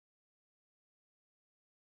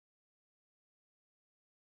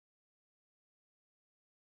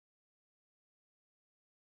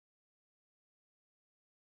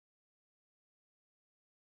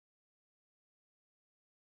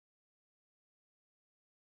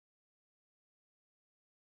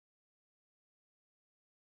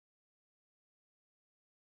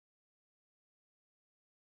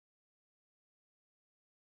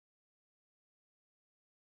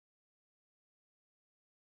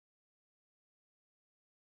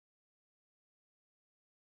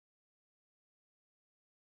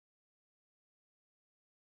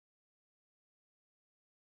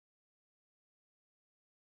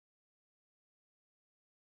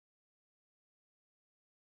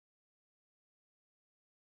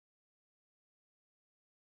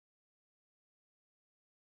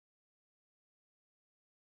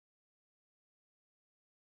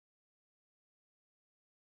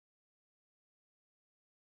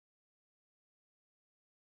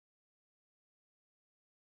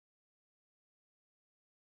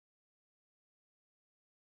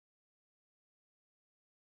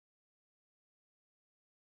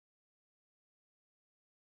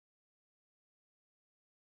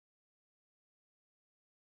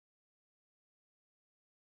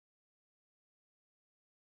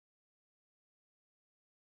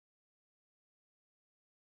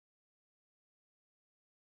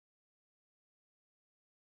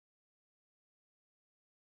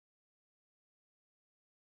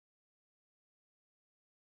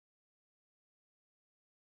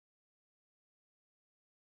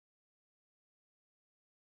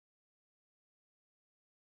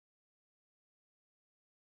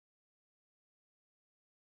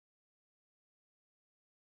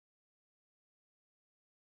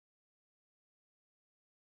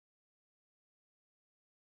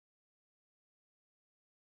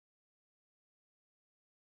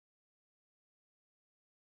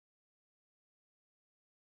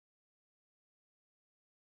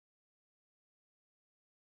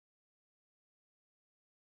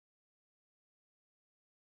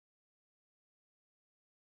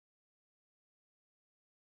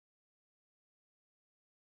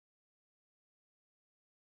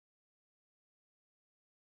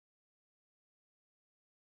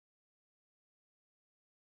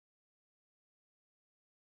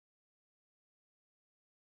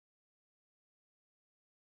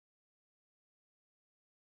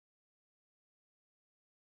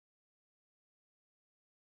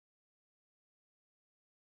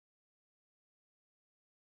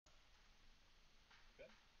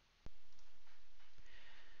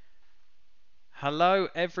Hello,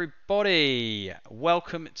 everybody.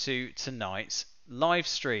 Welcome to tonight's live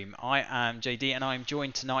stream. I am JD, and I'm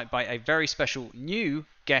joined tonight by a very special new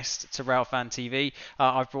guest to Railfan TV.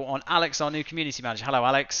 I've brought on Alex, our new community manager. Hello,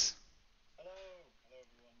 Alex. Hello, hello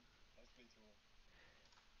everyone. Nice to meet you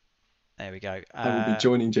all. There we go. I will be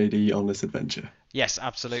joining JD on this adventure. Yes,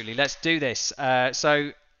 absolutely. Let's do this.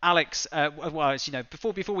 So, Alex, well,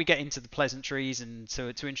 before we get into the pleasantries and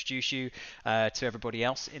to introduce you to everybody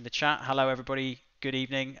else in the chat. Hello, everybody. Good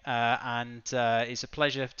evening, and it's a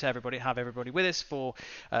pleasure to have everybody with us for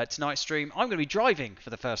tonight's stream. I'm going to be driving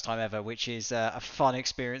for the first time ever, which is a fun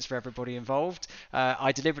experience for everybody involved.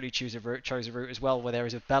 I deliberately chose a route as well where there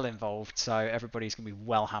is a bell involved, so everybody's going to be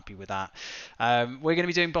well happy with that. We're going to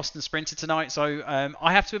be doing Boston Sprinter tonight, so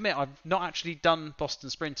I have to admit I've not actually done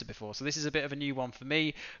Boston Sprinter before, so this is a bit of a new one for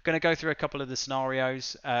me. Going to go through a couple of the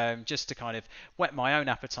scenarios just to kind of whet my own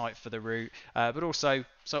appetite for the route, but also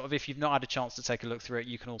sort of if you've not had a chance to take a look through it,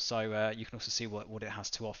 you can also see what it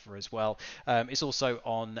has to offer as well. It's also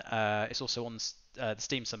on the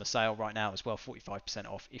Steam Summer Sale right now as well, 45%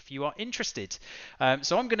 off if you are interested.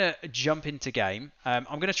 So I'm going to jump into game.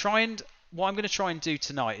 What I'm going to try and do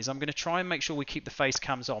tonight is I'm going to try and make sure we keep the face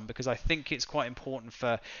cams on, because I think it's quite important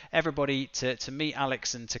for everybody to meet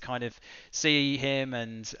Alex and to kind of see him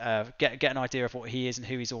and get an idea of what he is and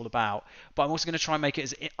who he's all about. But I'm also going to try and make it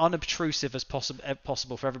as unobtrusive as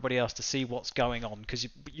possible for everybody else to see what's going on, because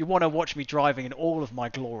you want to watch me driving in all of my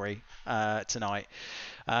glory tonight.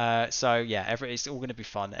 So yeah, it's all going to be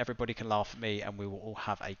fun. Everybody can laugh at me and we will all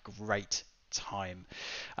have a great time.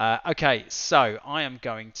 Okay, so I am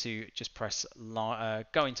going to just press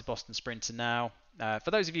go into Boston Sprinter now.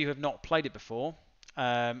 For those of you who have not played it before,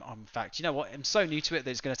 in fact, you know what? I'm so new to it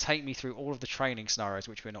that it's going to take me through all of the training scenarios,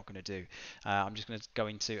 which we're not going to do. I'm just going to go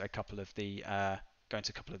into a couple of the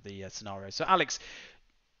scenarios. So, Alex,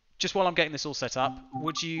 just while I'm getting this all set up,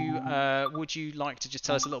 would you like to just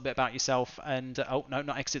tell us a little bit about yourself and oh no,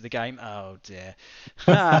 not exit the game. Oh dear.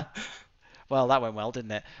 Well, that went well,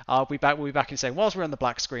 didn't it? We'll be back in a second. Whilst we're on the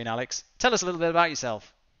black screen, Alex, tell us a little bit about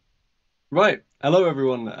yourself. Right. Hello,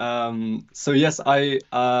 everyone. So yes,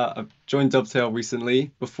 I've joined Dovetail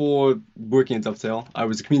recently. Before working at Dovetail, I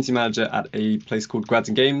was a community manager at a place called Grads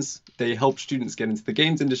and Games. They help students get into the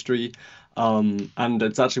games industry, and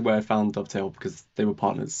it's actually where I found Dovetail because they were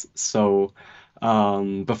partners. So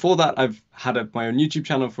before that, I've had my own YouTube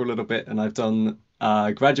channel for a little bit, and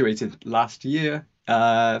I've graduated last year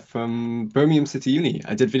from Birmingham City Uni.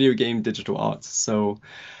 I did video game digital arts. So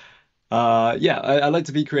yeah, I like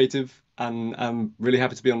to be creative, and I'm really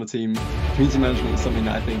happy to be on the team. Community management is something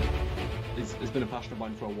that I think has been a passion of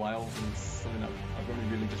mine for a while, and it's something that I've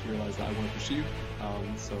only really just realized that I want to pursue.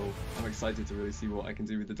 So I'm excited to really see what I can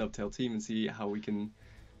do with the Dovetail team and see how we can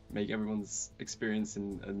make everyone's experience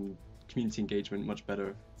and community engagement much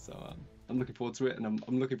better. So I'm looking forward to it, and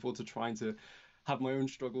I'm looking forward to trying to have my own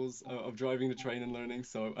struggles of driving the train and learning.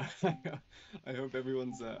 So I hope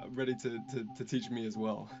everyone's ready to teach me as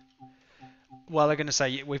well. Well, I'm going to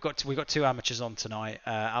say we've got two amateurs on tonight.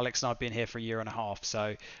 Alex and I've been here for a year and a half,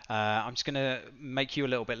 so I'm just going to make you a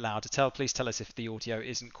little bit louder. Please tell us if the audio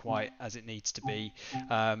isn't quite as it needs to be.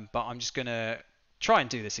 But I'm just going to try and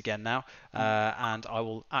do this again now, and I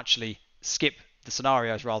will actually skip the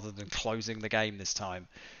scenarios rather than closing the game this time.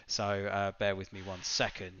 So bear with me 1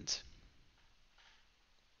 second.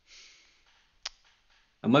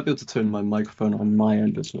 I might be able to turn my microphone on my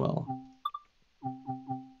end as well.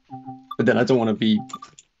 But then I don't want to be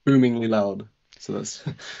boomingly loud. So that's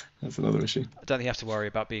another issue. I don't think you have to worry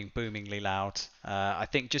about being boomingly loud. I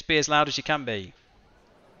think just be as loud as you can be.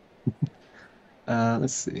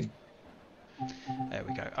 Let's see. There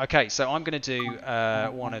we go. Okay, so I'm going to do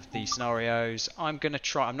one of the scenarios. I'm not going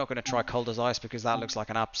to try Cold as Ice because that looks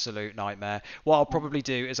like an absolute nightmare. What I'll probably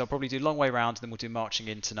do is long way round, and then we'll do marching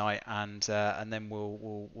in tonight, and then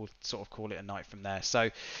we'll sort of call it a night from there.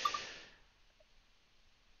 So.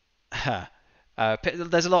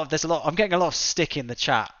 There's a lot. I'm getting a lot of stick in the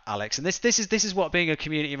chat, Alex, and this is what being a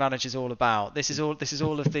community manager is all about. This is all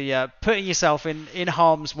of the putting yourself in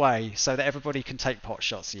harm's way so that everybody can take pot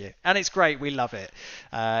shots at you, and it's great. We love it.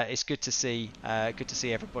 It's good to see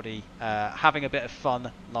everybody having a bit of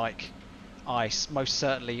fun, like I most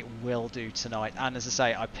certainly will do tonight. And as I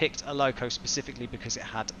say, I picked a loco specifically because it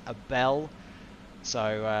had a bell.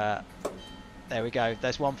 So there we go.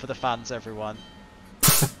 There's one for the fans, everyone.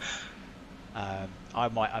 I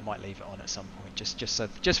might leave it on at some point,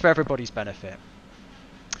 just for everybody's benefit.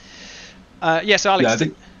 Yeah. So Alex. Yeah, I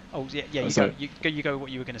think. Oh yeah. You go. You go.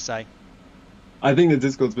 What you were going to say. I think the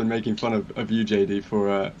Discord's been making fun of you, JD,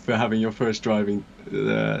 for having your first driving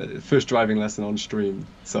lesson on stream.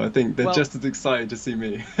 So I think they're Well, just as excited to see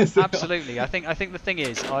me as they are. absolutely. I think the thing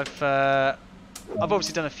is, I've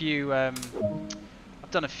obviously done a few. I've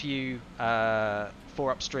done a few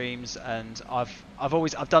 4UP streams, and I've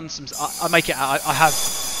done some. I make it. I have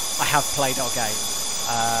played our game.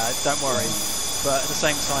 Don't worry. But at the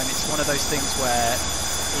same time, it's one of those things where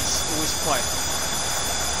it's always quite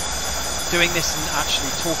doing this and actually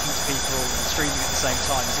talking to people and streaming at the same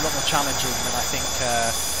time is a lot more challenging than I think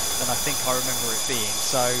I remember it being.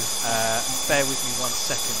 So bear with me 1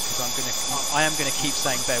 second, because I am gonna keep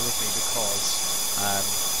saying bear with me, because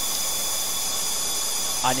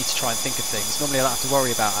I need to try and think of things. Normally I don't have to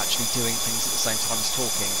worry about actually doing things at the same time as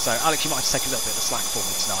talking. So Alex, you might have to take a little bit of the slack for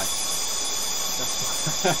me tonight.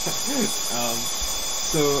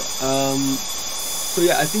 So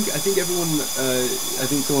yeah, I think everyone, I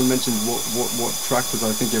think someone mentioned what track was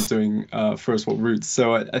I thinking of doing first, what routes.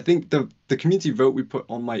 So I think the community vote we put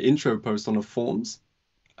on my intro post on the forums.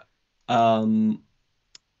 Um,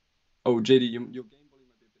 oh, JD, your game volume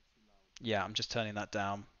might be a bit too loud. Yeah, I'm just turning that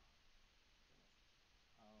down.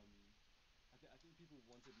 I think people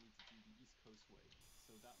wanted me to do the East Coast way,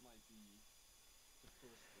 so that might be the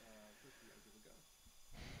first route I give a go.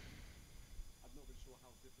 I'm not really sure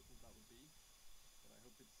how difficult that would be,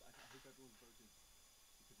 but I hope everyone voted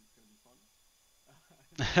because it's going to be fun.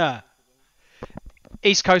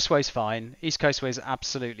 East Coast Way's fine. East Coast Way's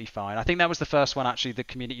absolutely fine. I think that was the first one actually the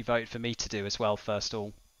community voted for me to do as well. First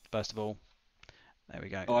of all, there we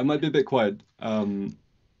go. Oh, I might be a bit quiet.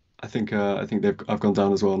 I think I've gone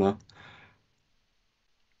down as well now.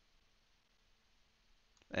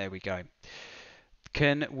 There we go.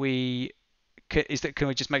 Can we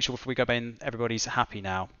just make sure before we go in, everybody's happy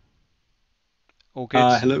now? All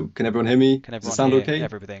good? Hello, can everyone hear me? Can Does it everyone sound hear okay?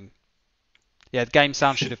 everything? Yeah, the game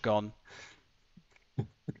sound should have gone.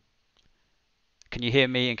 Can you hear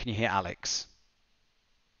me and can you hear Alex?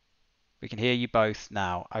 We can hear you both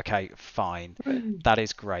now. Okay, fine. That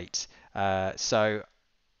is great. So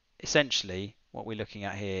essentially what we're looking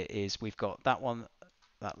at here is we've got that one,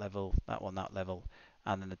 that level, that one, that level,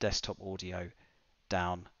 and then the desktop audio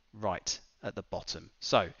down right at the bottom.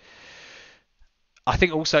 So I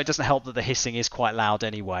think also it doesn't help that the hissing is quite loud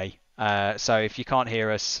anyway. So if you can't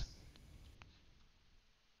hear us,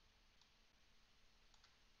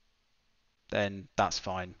 then that's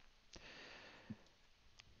fine.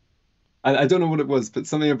 I don't know what it was, but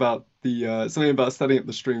something about setting up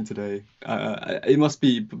the stream today. It must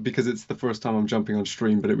be because it's the first time I'm jumping on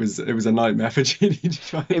stream, but it was a nightmare for JD to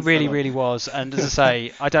try and It really, set up. really was. And as I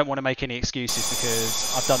say, I don't want to make any excuses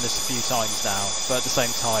because I've done this a few times now. But at the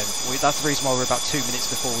same time, that's the reason why we're about 2 minutes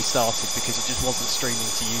before we started, because it just wasn't streaming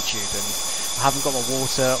to YouTube, and I haven't got my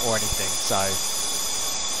water or anything. So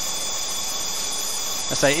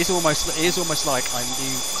I say it is almost like I'm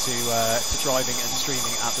new to driving and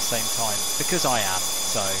streaming at the same time, because I am.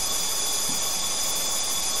 So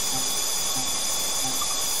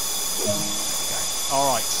there we go.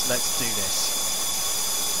 All right, let's do this.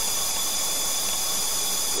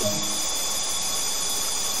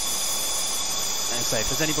 And say, if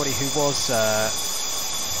there's anybody who was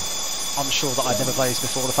unsure that I've never played this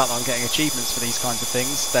before, the fact that I'm getting achievements for these kinds of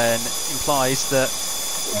things then implies that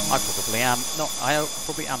I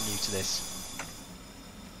probably am new to this.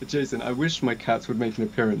 Jason, I wish my cats would make an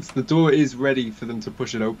appearance. The door is ready for them to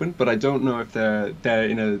push it open, but I don't know if they're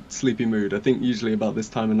in a sleepy mood. I think usually about this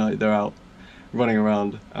time of night they're out running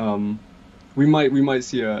around. We might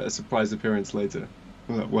see a surprise appearance later.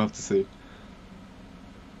 We'll have to see.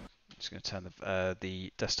 I'm just going to turn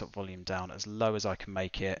the desktop volume down as low as I can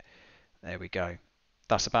make it. There we go.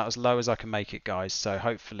 That's about as low as I can make it, guys. So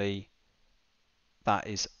hopefully that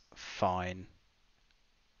is fine.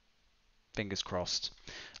 Fingers crossed.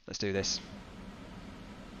 Let's do this.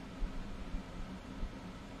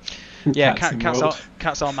 Yeah,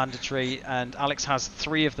 cats are mandatory, and Alex has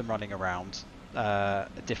 3 of them running around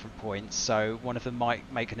at different points. So one of them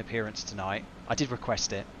might make an appearance tonight. I did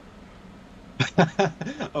request it.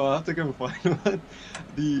 Oh, I'll have to go and find one.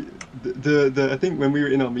 I think when we were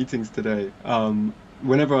in our meetings today,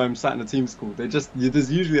 whenever I'm sat in a team school,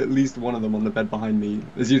 there's usually at least one of them on the bed behind me.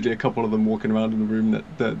 There's usually a couple of them walking around in the room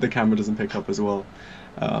that the camera doesn't pick up as well.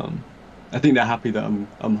 I think they're happy that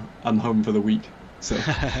I'm home for the week. So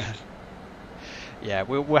yeah,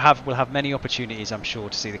 we'll have many opportunities, I'm sure,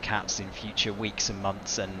 to see the cats in future weeks and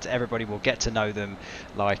months, and everybody will get to know them.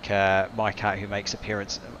 Like my cat, who makes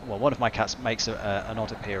appearance. Well, one of my cats makes an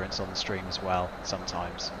odd appearance on the stream as well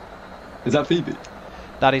sometimes. is that Phoebe?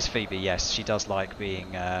 That is Phoebe. Yes, she does like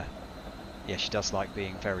being Yeah, she does like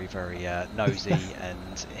being very, very nosy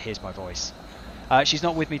and here's my voice. She's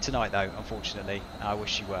not with me tonight though, unfortunately. I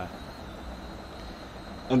wish she were.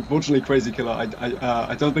 Unfortunately, Crazy Killer,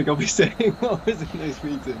 I don't think I'll be saying what was in those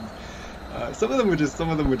meetings. Some of them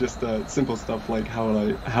were just simple stuff like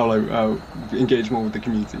how I engage more with the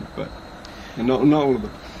community, but not all of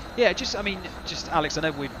them. Yeah, just Alex, I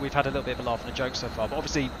know we've had a little bit of a laugh and a joke so far, but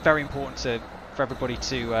obviously very important for everybody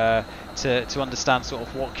to understand sort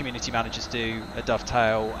of what community managers do at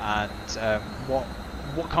Dovetail and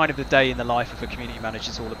what kind of the day in the life of a community manager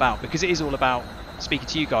is all about, because it is all about speaking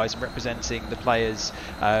to you guys and representing the players,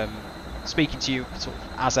 speaking to you sort of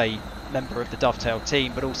as a member of the Dovetail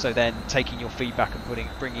team, but also then taking your feedback and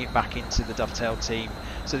bringing it back into the Dovetail team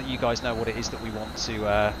so that you guys know what it is that we want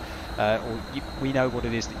to we know what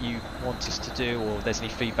it is that you want us to do, or if there's any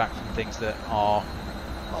feedback from things that are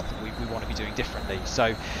that we want to be doing differently.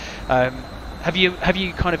 So have you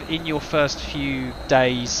kind of in your first few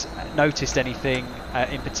days noticed anything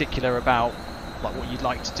in particular about like what you'd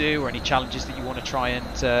like to do, or any challenges that you want to try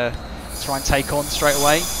and take on straight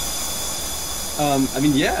away? I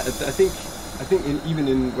mean, yeah, I think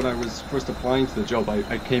even when I was first applying to the job,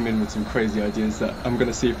 I came in with some crazy ideas that I'm going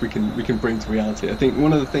to see if we can bring to reality. I think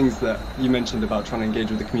one of the things that you mentioned about trying to engage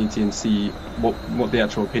with the community and see what the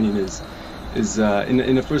actual opinion is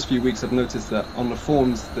in the first few weeks I've noticed that on the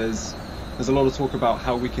forums there's a lot of talk about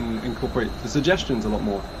how we can incorporate the suggestions a lot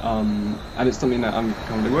more, and it's something that I'm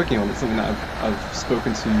currently working on. It's something that I've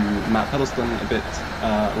spoken to Matt Pedalston a bit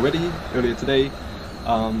already earlier today,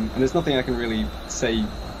 and it's nothing I can really say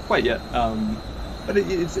quite yet, but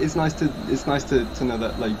it's nice to know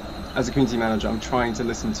that, like, as a community manager, I'm trying to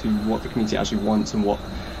listen to what the community actually wants and what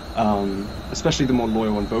especially the more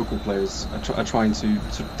loyal and vocal players are trying to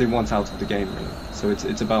they want out of the game, really. So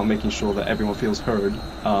it's about making sure that everyone feels heard,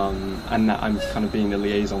 and that I'm kind of being the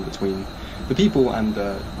liaison between the people and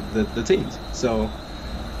the teams. So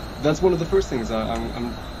that's one of the first things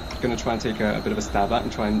I'm going to try and take a bit of a stab at,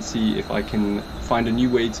 and try and see if I can find a new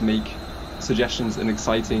way to make suggestions an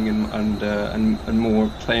exciting and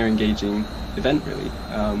more player engaging event, really.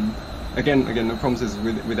 Again, no promises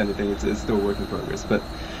with anything. It's still a work in progress, but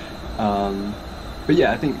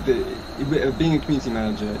yeah, I think being a community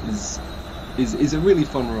manager is a really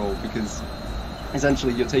fun role, because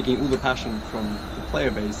essentially you're taking all the passion from the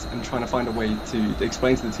player base and trying to find a way to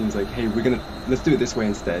explain to the teams, like, hey, let's do it this way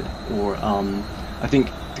instead, or I think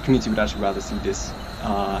the community would actually rather see this,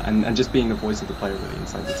 and just being the voice of the player really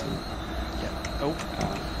inside the team. Yeah. Oh.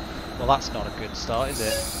 Well, that's not a good start, is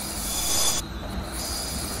it?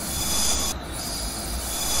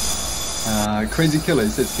 Crazy Killer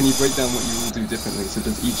says, can you break down what you will do differently? So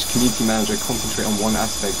does each community manager concentrate on one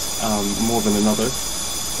aspect more than another?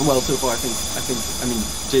 Well, so far I mean,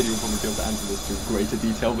 JD will probably be able to answer this to greater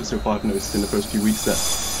detail, but so far I've noticed in the first few weeks that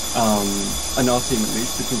in our team at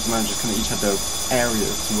least, the community managers kind of each had their area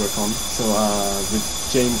to work on. So with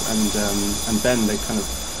James and Ben, they're kind of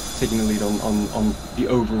taking the lead on the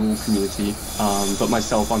overall community, but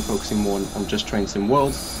myself, I'm focusing more on just Train Sim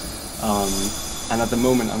World. And at the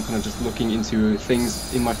moment, I'm kind of just looking into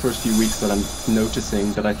things in my first few weeks that I'm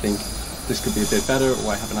noticing that I think this could be a bit better,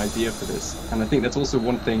 or I have an idea for this. And I think that's also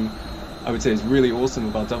one thing I would say is really awesome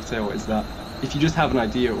about Dovetail, is that if you just have an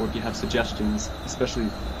idea, or if you have suggestions, especially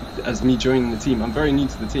as me joining the team, I'm very new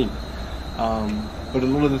to the team. But a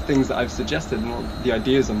lot of the things that I've suggested, and a lot of the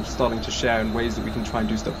ideas I'm starting to share in ways that we can try and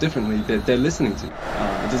do stuff differently, they're listening to.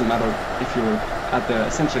 It doesn't matter if you're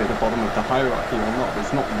essentially at the bottom of the hierarchy or not.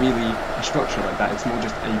 It's not really a structure like that. It's more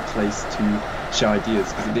just a place to share ideas,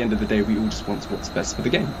 because at the end of the day, we all just want what's best for the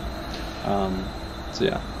game. So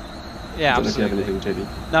yeah. Yeah, I don't know if you have absolutely. anything,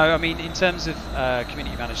 JD. No, I mean, in terms of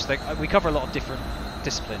community managers, we cover a lot of different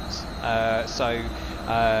disciplines. So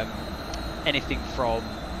anything from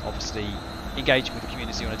obviously engaging with the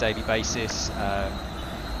community on a daily basis,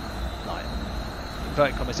 like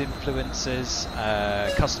inverted commas influencers,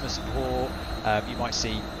 customer support. You might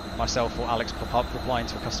see myself or Alex pop up replying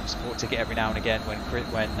to a customer support ticket every now and again when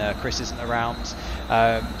Chris isn't around.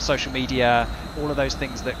 Social media, all of those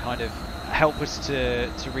things that kind of help us to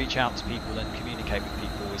reach out to people and communicate with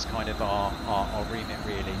people is kind of our remit,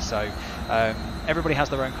 really. So everybody has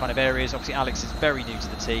their own kind of areas. Obviously Alex is very new to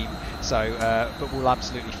the team, so but we'll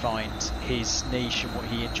absolutely find his niche and what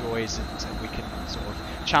he enjoys, and we can sort of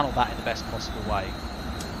channel that in the best possible way.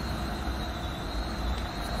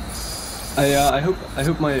 I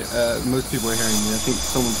hope my most people are hearing me. I think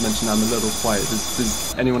someone's mentioned I'm a little quiet.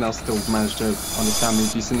 Does anyone else still manage to understand me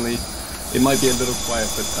decently? It might be a little quiet,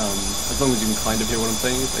 but as long as you can kind of hear what I'm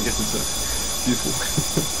saying, I guess it's useful.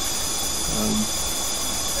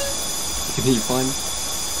 I can hear you fine.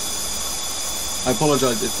 I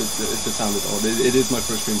apologize if the sound is odd. It is my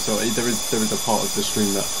first stream, so there is a part of the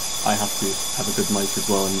stream that I have to have a good mic as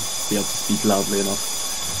well and be able to speak loudly enough.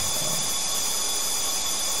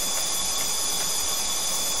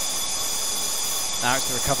 Now it's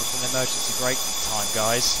to recover from the emergency break time,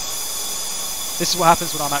 guys. This is what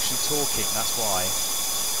happens when I'm actually talking. That's why.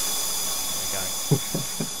 There we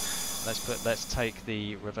go. Let's take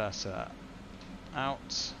the reverser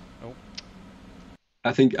out. Oh.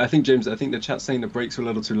 I think James. I think the chat's saying the brakes are a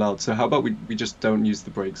little too loud. So how about we just don't use the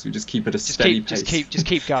brakes? We just keep it a steady pace. Just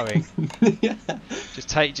keep going. Yeah.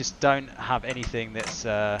 Just don't have anything that's.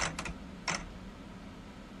 There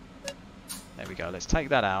we go. Let's take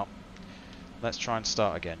that out. Let's try and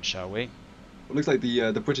start again, shall we? It looks like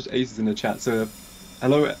the British Ace is in the chat. So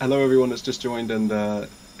hello everyone that's just joined, and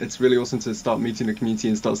it's really awesome to start meeting the community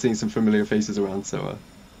and start seeing some familiar faces around. So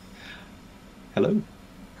hello.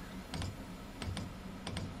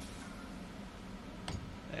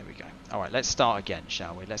 There we go. All right, let's start again,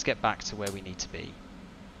 shall we? Let's get back to where we need to be.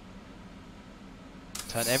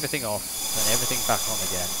 Turn everything off. Turn everything back on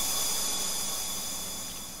again.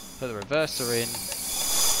 Put the reverser in.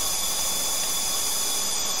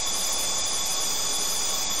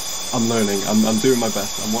 I'm learning. I'm doing my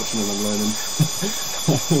best. I'm watching and I'm learning.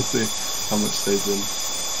 We'll see how much stays in.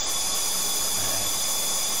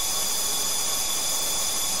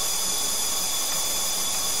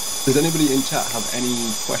 Does anybody in chat have any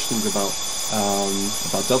questions about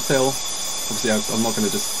Dovetail? Obviously, I'm not going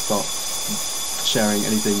to just start sharing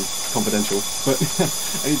anything confidential, but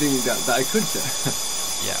anything that I could share.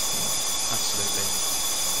 Yeah, absolutely.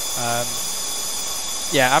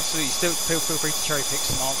 Yeah, absolutely. Still feel free to cherry pick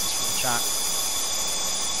some answers from the chat.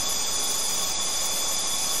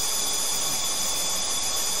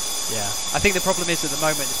 Yeah, I think the problem is at the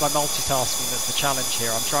moment is my multitasking that's the challenge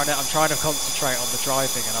here. I'm trying to concentrate on the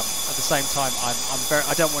driving, and at the same time I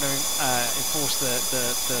don't want to enforce the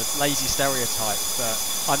lazy stereotype, but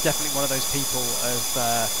I'm definitely one of those people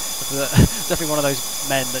definitely one of those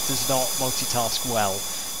men that does not multitask well.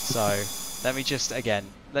 So let me just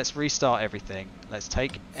let's restart everything. Let's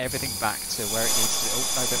take everything back to where it needs to. Oh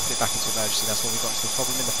no, don't put it back into emergency. That's why we got into the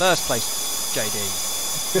problem in the first place, JD.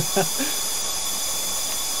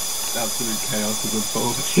 Absolute chaos is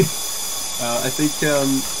unfolding. I think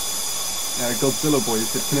Godzilla Boy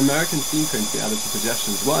said, "Can American scene codes be added to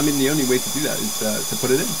suggestions?" Well, I mean, the only way to do that is to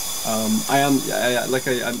put it in. Like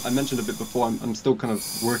I mentioned a bit before, I'm still kind of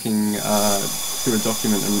working through a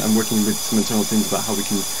document and working with some internal teams about how we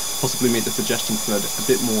can possibly make the suggestion thread a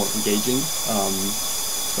bit more engaging.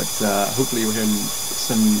 But hopefully you'll hear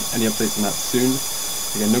any updates on that soon.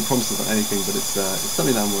 Again, no promises on anything, but it's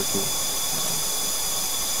something that I'm working on.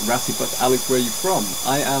 Ratty plus Alex, where are you from?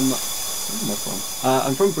 Where am I from?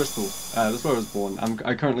 I'm from Bristol. That's where I was born.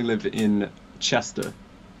 I currently live in Chester.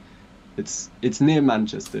 It's near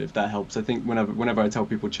Manchester, if that helps. I think whenever I tell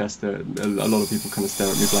people Chester, a lot of people kind of stare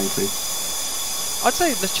at me blankly. I'd say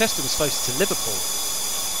Chester was closer to Liverpool.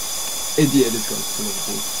 It is close to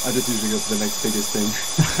Liverpool. I just usually go for the next biggest thing.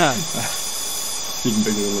 Even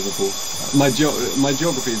bigger than Liverpool. My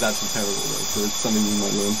geography is actually terrible though, so it's something you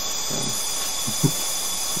might learn.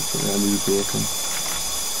 Something I needed to work on.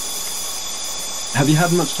 Have you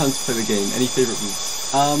had much time to play the game? Any favourite routes?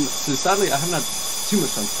 So sadly, I haven't had too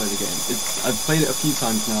much time to play the game. I've played it a few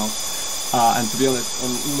times now, and to be honest,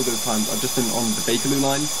 on all of those times, I've just been on the Bakerloo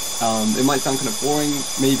line. It might sound kind of boring,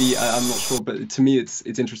 maybe, I'm not sure, but to me, it's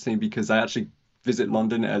interesting because I actually visit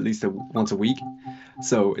London at least once a week.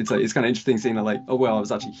 So it's kind of interesting seeing that, like, oh well, I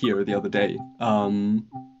was actually here the other day.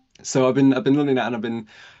 So I've been learning that, and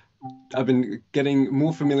I've been getting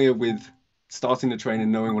more familiar with starting the train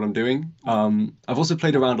and knowing what I'm doing. I've also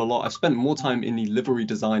played around a lot. I've spent more time in the livery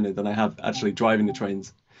designer than I have actually driving the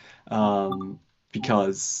trains,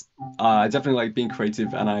 because I definitely like being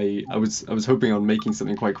creative, and I was hoping on making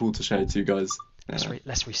something quite cool to share to you guys.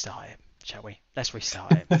 Let's restart it, shall we? Let's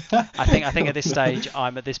restart it. I think at this stage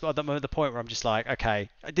I'm at the point where I'm just like, okay,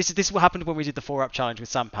 this is what happened when we did the 4-up challenge with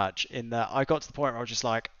Sampatch. In that I got to the point where I was just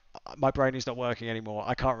like, my brain is not working anymore.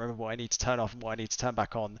 I can't remember what I need to turn off and what I need to turn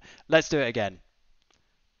back on. Let's do it again.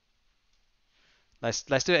 Let's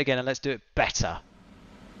do it again, and let's do it better.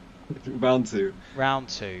 Round two. Round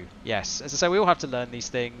two. Yes. As I say, we all have to learn these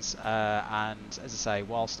things, and as I say,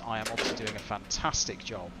 whilst I am obviously doing a fantastic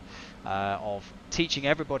job of teaching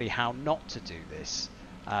everybody how not to do this,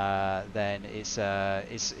 then it's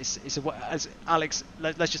as Alex,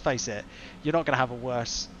 let's just face it, you're not going to have a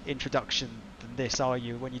worse introduction than this, are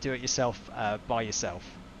you, when you do it yourself by yourself?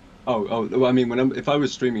 Well, I mean, if I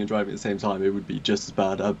was streaming and driving at the same time, it would be just as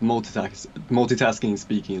bad. Multitasking and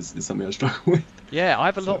speaking is something I struggle with. Yeah,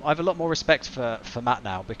 So I have a lot more respect for Matt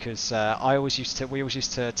now because we always used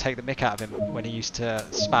to take the mick out of him when he used to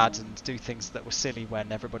spad and do things that were silly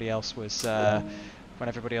when everybody else was when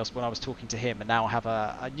I was talking to him, and now I have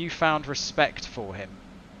a newfound respect for him.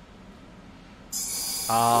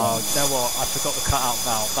 Oh, you know what? I forgot the cutout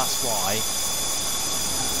valve. That's why.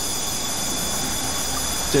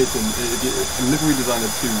 Jason, livery designer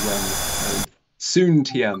 2, soon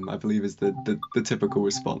TM, I believe is the typical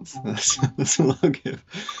response. That's what I'll give.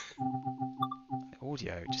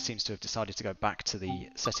 Audio just seems to have decided to go back to the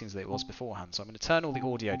settings that it was beforehand. So I'm going to turn all the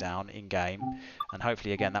audio down in game, and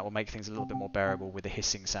hopefully again that will make things a little bit more bearable with the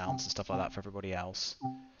hissing sounds and stuff like that for everybody else.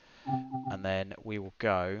 And then we will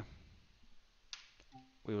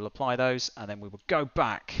apply those, and then we will go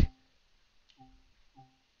back.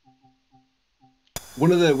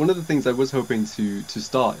 One of the things I was hoping to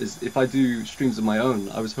start is if I do streams of my own,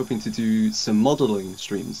 I was hoping to do some modeling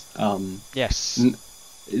streams. Yes.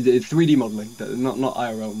 3D modeling, not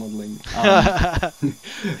IRL modeling.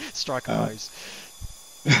 Strike a pose.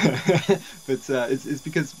 But it's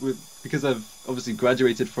because I've obviously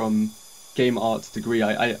graduated from game art degree.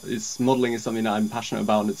 It's modeling is something that I'm passionate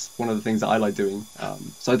about, and it's one of the things that I like doing.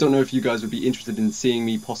 So I don't know if you guys would be interested in seeing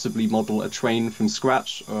me possibly model a train from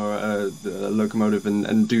scratch or a locomotive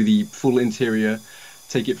and do the full interior,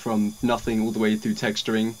 take it from nothing all the way through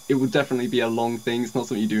texturing. It would definitely be a long thing. It's not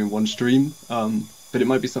something you do in one stream, but it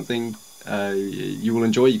might be something you will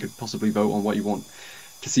enjoy. You could possibly vote on what you want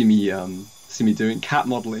to see me doing. Cat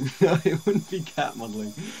modeling. No, it wouldn't be cat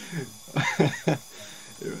modeling.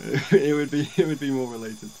 It would be more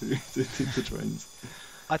related to trains.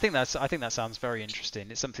 I think that sounds very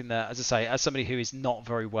interesting. It's something that, as I say, as somebody who is not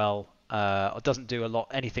very well or doesn't do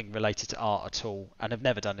anything related to art at all, and have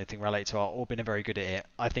never done anything related to art or been very good at it,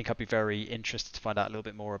 I think I'd be very interested to find out a little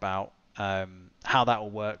bit more about how that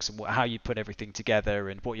all works and how you put everything together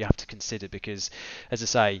and what you have to consider. Because, as I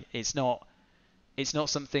say, it's not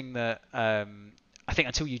something that I think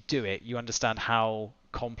until you do it, you understand how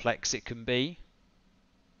complex it can be.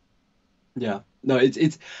 Yeah, no,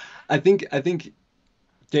 I think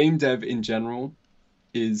game dev in general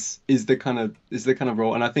is the kind of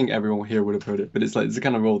role, and I think everyone here would have heard it, but it's the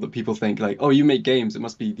kind of role that people think like, oh, you make games, it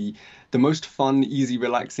must be the most fun, easy,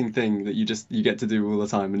 relaxing thing that you get to do all the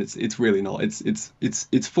time, and it's really not. It's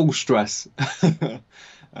full stress.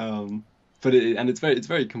 But it's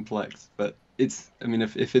very complex, but I mean,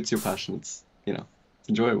 if it's your passion, it's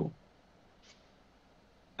enjoyable.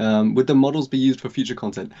 Would the models be used for future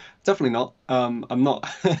content? Definitely not. I'm not.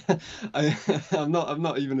 I'm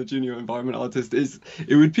not even a junior environment artist.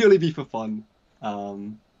 It would purely be for fun.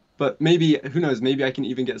 But maybe, who knows? Maybe I can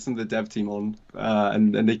even get some of the dev team on,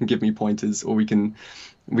 and they can give me pointers, or we can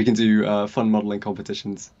do fun modeling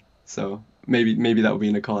competitions. So maybe that will be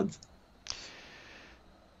in the cards.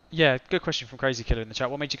 Yeah, good question from Crazy Killer in the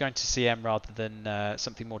chat. What made you go into CM rather than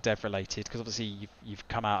something more dev related? Because obviously you've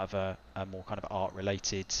come out of a more kind of art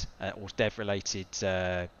related or dev related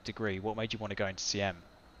degree. What made you want to go into CM?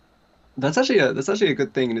 That's actually a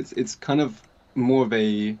good thing, and it's kind of more of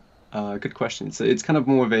a good question. So it's kind of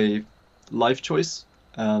more of a life choice.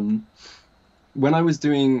 When I was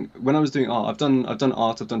doing art, I've done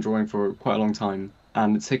art, I've done drawing for quite a long time,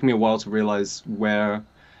 and it's taken me a while to realize where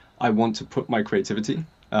I want to put my creativity.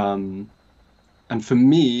 And for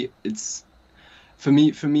me,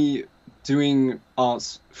 doing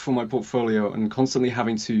art for my portfolio and constantly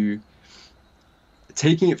having to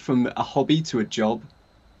taking it from a hobby to a job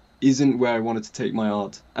isn't where I wanted to take my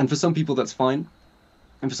art. And for some people that's fine,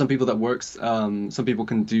 and for some people that works. Some people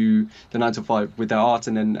can do the 9 to 5 with their art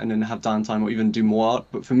and then have downtime or even do more art.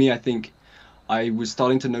 But for me, I think I was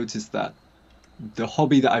starting to notice that the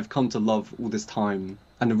hobby that I've come to love all this time,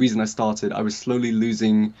 and the reason I started, I was slowly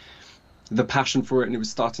losing the passion for it, and it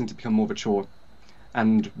was starting to become more of a chore.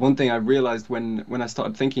 And one thing I realized when I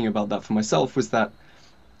started thinking about that for myself was that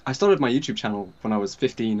I started my YouTube channel when I was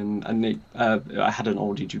 15, and I had an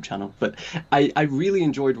old YouTube channel, but I really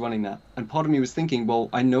enjoyed running that. And part of me was thinking, well,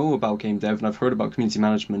 I know about game dev and I've heard about community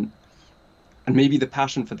management, and maybe the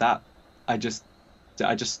passion for that, I just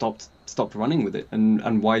stopped running with it.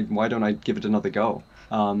 And why don't I give it another go?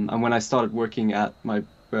 And when I started working at my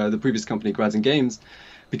the previous company, Grads and Games,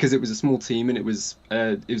 because it was a small team and it was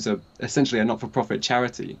essentially a not-for-profit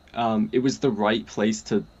charity, it was the right place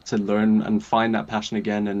to learn and find that passion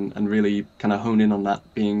again and really kind of hone in on that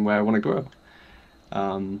being where I want to grow.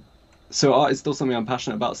 So art is still something I'm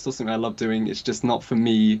passionate about, still something I love doing. It's just not for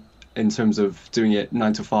me in terms of doing it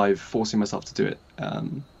 9 to 5, forcing myself to do it.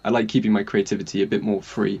 I like keeping my creativity a bit more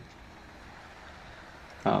free.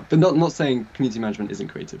 But not saying community management isn't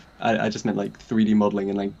creative. I just meant like 3D modeling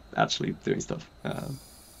and like actually doing stuff.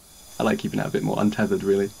 I like keeping it a bit more untethered,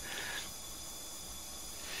 really.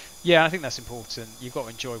 Yeah, I think that's important. You've got to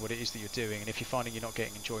enjoy what it is that you're doing, and if you're finding you're not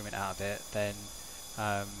getting enjoyment out of it, then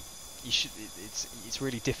um, you should. It's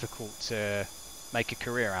really difficult to make a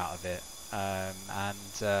career out of it. And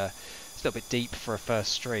it's a little bit deep for a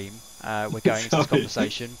first stream. We're going into this Sorry.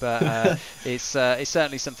 conversation, but it's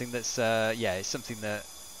certainly something that's yeah, it's something that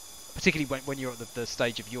particularly when you're at the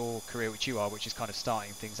stage of your career, which you are, which is kind of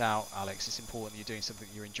starting things out, Alex. It's important that you're doing something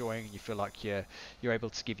that you're enjoying and you feel like you're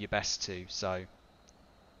able to give your best to. So.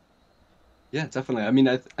 Yeah, definitely. I mean,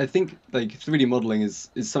 I think like 3D modeling is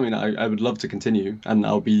something that I would love to continue, and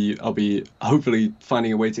I'll be hopefully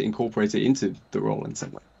finding a way to incorporate it into the role in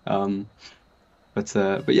some way.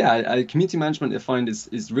 But yeah, community management I find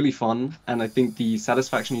is really fun, and I think the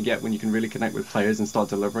satisfaction you get when you can really connect with players and start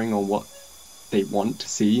delivering on what they want to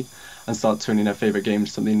see, and start turning their favorite game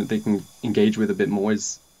to something that they can engage with a bit more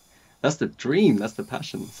is that's the dream, that's the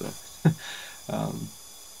passion. So um,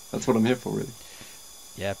 that's what I'm here for, really.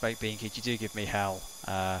 Yeah, Baked Bean Kid, you do give me hell,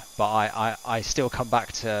 but I still come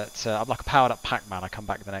back to I'm like a powered up Pac-Man. I come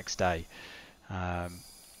back the next day. Um,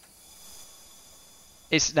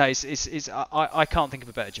 it's no, it's I can't think of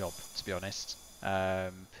a better job, to be honest.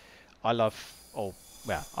 I love oh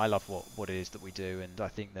well, I love what it is that we do, and I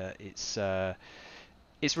think that it's a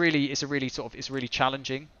really sort of it's really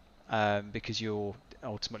challenging because you're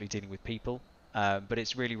ultimately dealing with people. But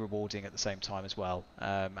it's really rewarding at the same time as well.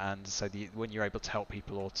 And so when you're able to help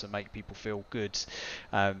people or to make people feel good,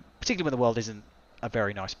 particularly when the world isn't a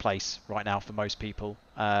very nice place right now for most people,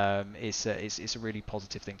 it's a really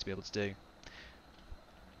positive thing to be able to do.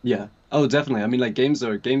 Yeah. Oh, definitely. I mean, like games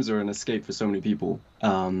are an escape for so many people.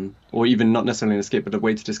 Or even not necessarily an escape, but a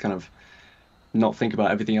way to just kind of not think about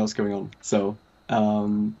everything else going on. So,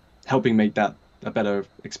 helping make that a better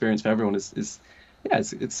experience for everyone is yeah,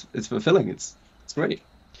 it's fulfilling. It's great.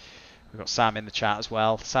 We've got Sam in the chat as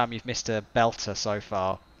well. Sam, you've missed a belter so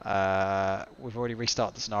far. We've already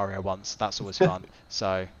restarted the scenario once. That's always fun.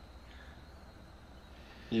 So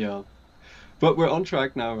Yeah. But we're on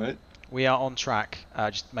track now, right? we are on track.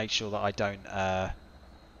 Just make sure that I don't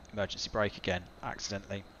emergency brake again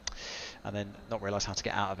accidentally, and then not realise how to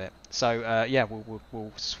get out of it. So yeah,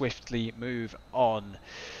 we'll swiftly move on.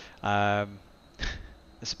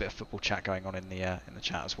 There's a bit of football chat going on in the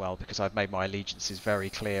chat as well, because I've made my allegiances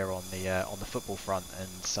very clear on the football front, and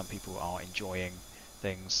some people are enjoying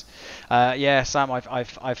things. Yeah, Sam,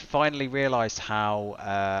 I've finally realised how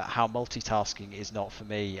multitasking is not for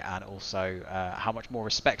me, and also how much more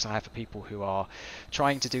respect I have for people who are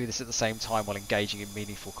trying to do this at the same time while engaging in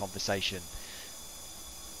meaningful conversation.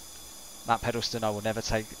 Matt Pedalston, I will never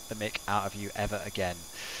take the mick out of you ever again.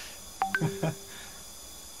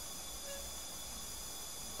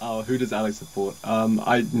 Oh, who does Alex support?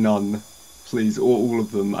 I none, please, or all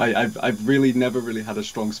of them. I've really never really had a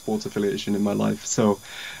strong sports affiliation in my life, so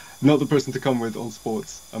not the person to come with on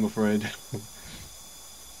sports, I'm afraid.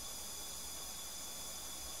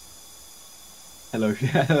 Hello,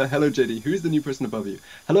 hello JD. Who's the new person above you?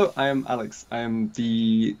 Hello, I am Alex. I am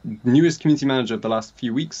the newest community manager of the last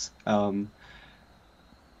few weeks. Hello,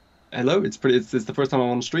 it's the first time I'm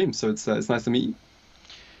on stream, so it's nice to meet you.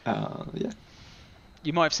 Yeah.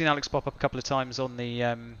 You might have seen Alex pop up a couple of times on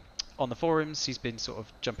the forums. He's been sort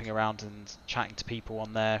of jumping around and chatting to people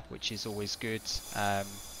on there, which is always good. And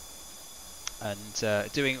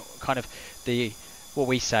doing kind of what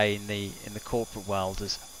we say in the corporate world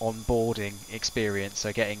as onboarding experience.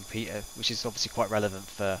 So getting Peter, which is obviously quite relevant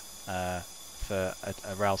for a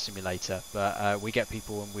rail simulator, but we get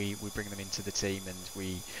people and we bring them into the team, and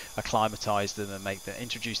we acclimatise them and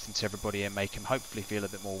introduce them to everybody and make them hopefully feel a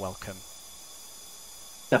bit more welcome.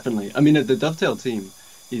 Definitely. I mean, the Dovetail team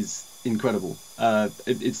is incredible.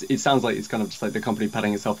 It sounds like it's kind of just like the company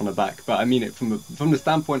patting itself on the back, but I mean it from the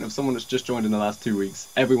standpoint of someone that's just joined in the last 2 weeks.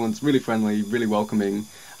 Everyone's really friendly, really welcoming,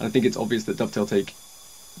 and I think it's obvious that Dovetail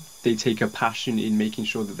take a passion in making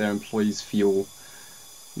sure that their employees feel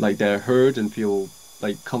like they're heard and feel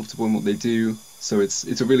like comfortable in what they do. So it's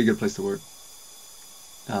a really good place to work.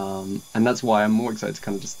 And that's why I'm more excited to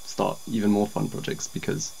kind of just start even more fun projects,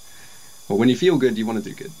 because well, when you feel good, you want to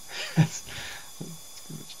do good.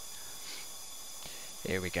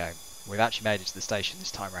 Here we go. We've actually made it to the station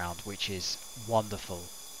this time round, which is wonderful.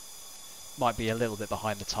 Might be a little bit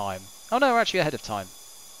behind the time. Oh no, we're actually ahead of time.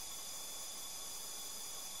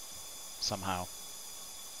 Somehow.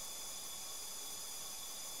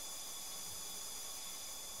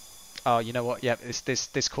 Oh, you know what? Yep,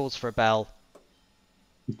 this calls for a bell.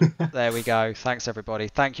 There we go. Thanks everybody.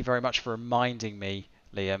 Thank you very much for reminding me,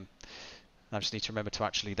 Liam. I just need to remember to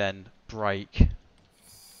actually then break,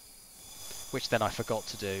 which then I forgot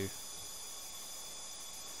to do.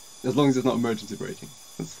 As long as it's not emergency braking.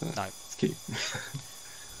 No. That's key.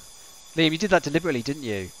 Liam, you did that deliberately, didn't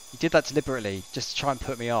you? You did that deliberately, just to try and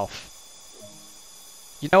put me off.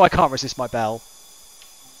 You know I can't resist my bell.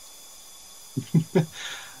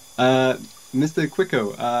 Mr.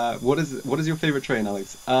 Quicko, what is your favorite train,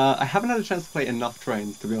 Alex? I haven't had a chance to play enough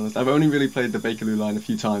trains, to be honest. I've only really played the Bakerloo line a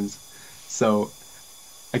few times, so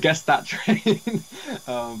I guess that train.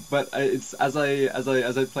 But it's as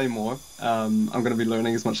I play more, I'm going to be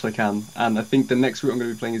learning as much as I can, and I think the next route I'm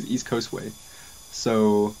going to be playing is East Coast Way.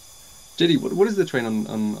 So, JD, what is the train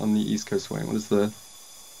on the East Coast Way? What is the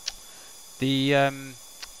The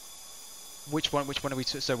which one are we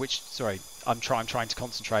so which sorry, I'm trying to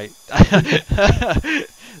concentrate.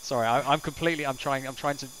 Sorry, I'm trying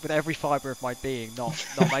to with every fiber of my being not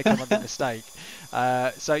make another mistake.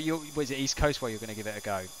 So was it East Coast Way you're going to give it a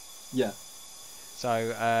go? Yeah.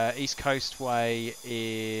 So East Coast Way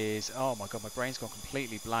is, oh my god, my brain's gone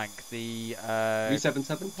completely blank. The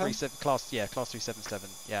 377? class 377.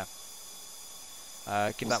 Yeah.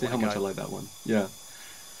 Give We'll that see one how a much I go. like that one. Yeah.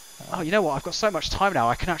 Oh, you know what? I've got so much time now.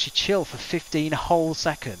 I can actually chill for 15 whole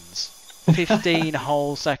seconds. 15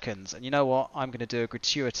 whole seconds. And you know what? I'm going to do a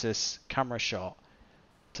gratuitous camera shot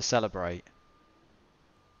to celebrate.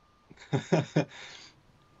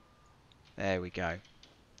 There we go.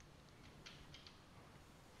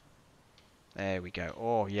 There we go.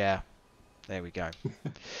 Oh, yeah. There we go.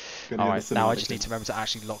 Gotta All get right, the now I cinematic just need in. to remember to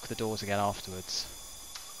actually lock the doors again afterwards.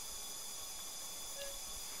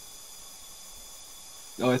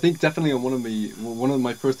 Oh, I think definitely on one of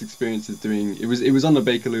my first experiences doing it was on the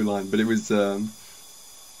Bakerloo line, but it was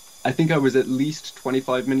I think I was at least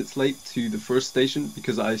 25 minutes late to the first station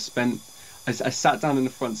because I sat down in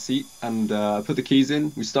the front seat and I put the keys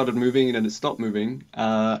in. We started moving and then it stopped moving.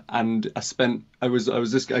 And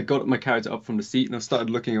I got my character up from the seat and I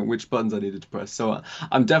started looking at which buttons I needed to press. So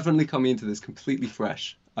I'm definitely coming into this completely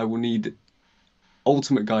fresh. I will need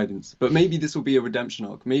ultimate guidance, but maybe this will be a redemption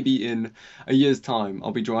arc. Maybe in a year's time,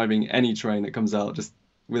 I'll be driving any train that comes out just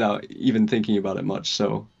without even thinking about it much.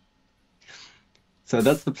 So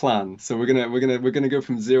that's the plan. So we're gonna go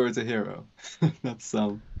from zero to hero. That's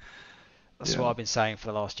That's what yeah. I've been saying for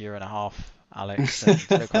the last year and a half, Alex,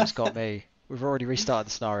 and look where it's got me. We've already restarted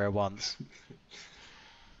the scenario once.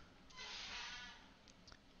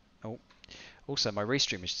 Oh, also my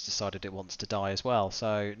restream has just decided it wants to die as well.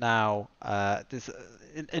 So now,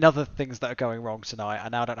 in other things that are going wrong tonight, I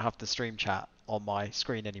now don't have the stream chat on my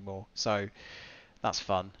screen anymore. So that's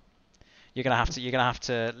fun. You're gonna have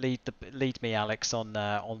to lead me, Alex, on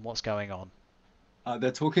what's going on.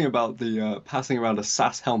 They're talking about the passing around a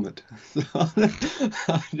SAS helmet. I'm trying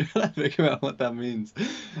to figure out what that means.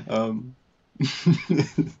 Um,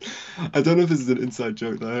 I don't know if this is an inside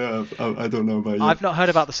joke that I have. I don't know about yet. I've not heard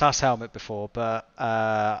about the SAS helmet before, but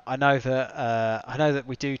I know that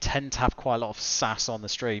we do tend to have quite a lot of SAS on the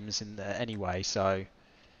streams in anyway. So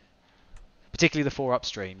particularly the four up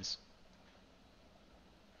streams,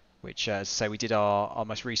 which, as I say, we did our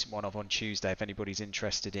most recent one of on Tuesday. If anybody's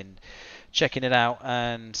interested in checking it out,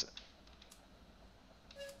 and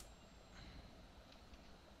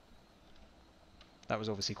that was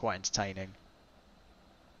obviously quite entertaining.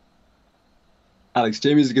 Alex,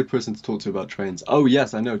 Jamie's a good person to talk to about trains. Oh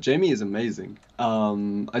yes, I know. Jamie is amazing. I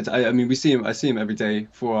mean, we see him. I see him every day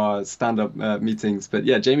for our stand-up meetings. But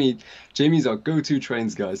yeah, Jamie's our go-to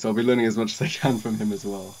trains guy. So I'll be learning as much as I can from him as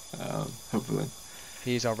well. Hopefully.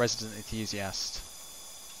 He is our resident enthusiast,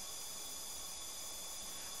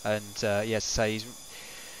 and yes, to say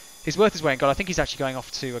he's worth his weight in gold. I think he's actually going off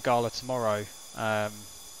to a gala tomorrow.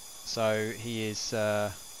 So he is.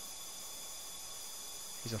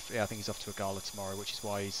 He's off. Yeah, I think he's off to a gala tomorrow, which is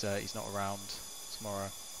why he's not around tomorrow.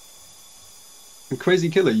 And Crazy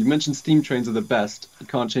Killer, you mentioned steam trains are the best. You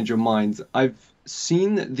can't change your mind. I've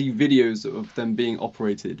seen the videos of them being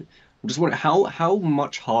operated. I'm just wondering how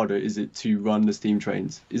much harder is it to run the steam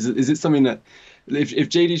trains? Is it something that if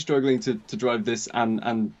JD's struggling to drive this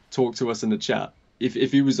and talk to us in the chat,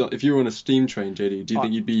 if you were on a steam train, JD, do you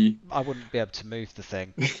think you'd be? I wouldn't be able to move the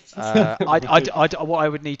thing. Right. What I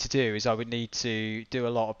would need to do is I would need to do a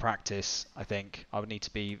lot of practice. I think I would need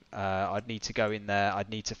to be. I'd need to go in there. I'd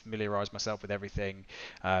need to familiarise myself with everything,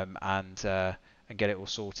 and get it all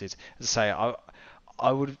sorted. As I say,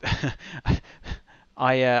 I would.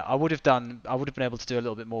 I would have done. I would have been able to do a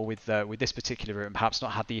little bit more with this particular route, and perhaps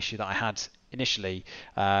not had the issue that I had initially.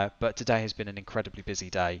 But today has been an incredibly busy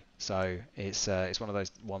day, so it's one of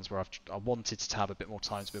those ones where I wanted to have a bit more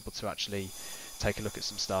time to be able to actually take a look at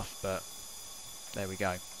some stuff. But there we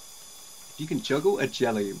go. If you can juggle a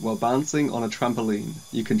jelly while bouncing on a trampoline,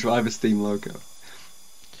 you can drive a Steam Loco.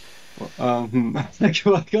 Well, I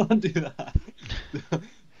can't do that.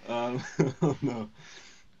 Oh no.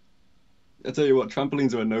 I tell you what,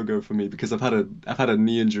 trampolines are a no-go for me because I've had a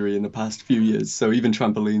knee injury in the past few years, so even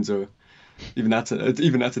trampolines are even that's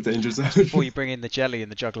a danger zone. Before you bring in the jelly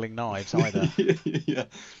and the juggling knives either. Yeah.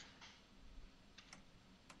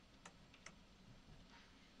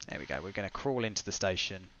 There we go. We're going to crawl into the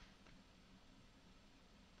station,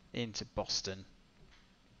 into Boston.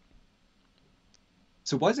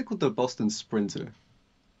 So why is it called the Boston Sprinter?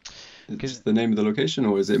 Is it 'Cause- just the name of the location,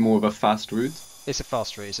 or is it more of a fast route? It's a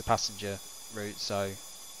fast route. It's a passenger route. So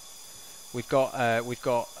we've got we've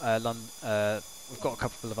got a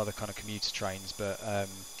couple of other kind of commuter trains, but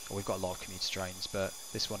or we've got a lot of commuter trains, but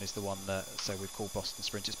this one is the one that we've called Boston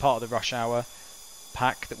Sprint. It's part of the Rush Hour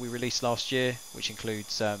pack that we released last year, which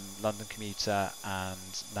includes London Commuter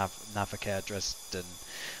and Navicare Dresden.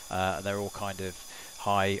 And they're all kind of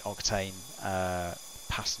high octane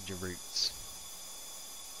passenger routes.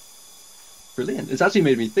 Brilliant. It's actually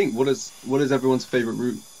made me think. What is everyone's favorite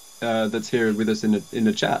route that's here with us in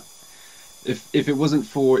the chat? If I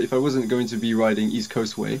wasn't going to be riding East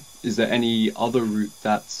Coast Way, is there any other route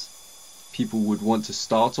that people would want to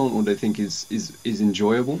start on, or they think is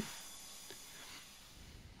enjoyable?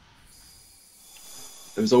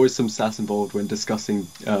 There's always some sass involved when discussing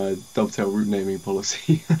Dovetail route naming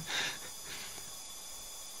policy.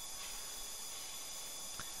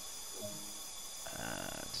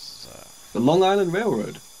 The Long Island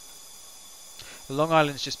Railroad. Long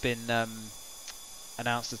Island's just been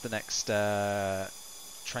announced as the next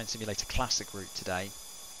Train Simulator Classic route today,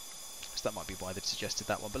 so that might be why they've suggested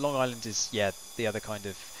that one. But Long Island is the other kind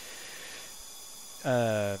of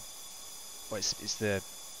it's the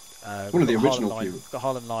one of the original Line. few. We've got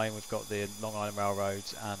Harlem Line, we've got the Long Island Railroad,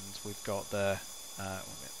 and we've got the let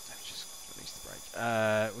me just release the brake.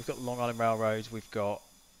 We've got the Long Island Railroad, we've got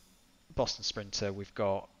Boston Sprinter, we've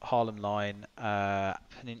got Harlem Line,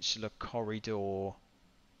 Peninsula Corridor.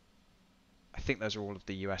 I think those are all of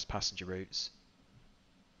the US passenger routes.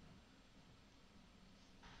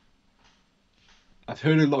 I've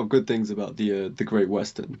heard a lot of good things about the Great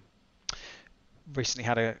Western. Recently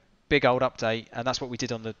had a big old update, and that's what we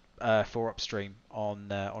did on the 4UP stream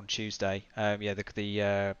on Tuesday.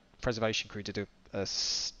 The preservation crew did a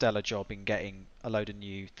stellar job in getting a load of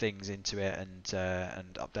new things into it and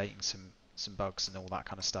updating some bugs and all that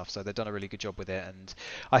kind of stuff. So they've done a really good job with it, and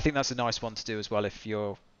I think that's a nice one to do as well if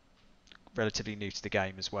you're relatively new to the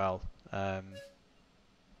game as well. I'm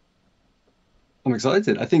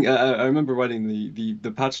excited. I think I remember writing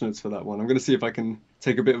the patch notes for that one. I'm going to see if I can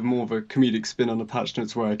take a bit of more of a comedic spin on the patch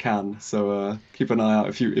notes where I can. So keep an eye out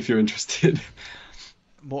if you're interested.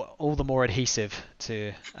 All the more adhesive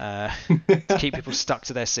to keep people stuck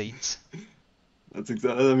to their seats. That's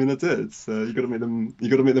exactly. I mean, that's it. It's you got to make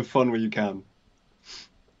them fun where you can.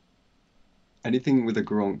 Anything with a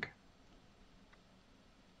gronk.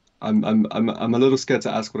 I'm a little scared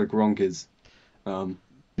to ask what a gronk is.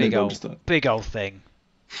 Big old thing.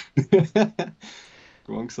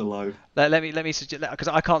 Gronk's alive. Let me suggest, because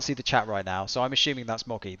I can't see the chat right now, so I'm assuming that's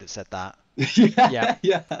Moggy that said that. Yeah.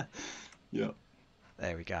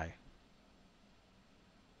 There we go.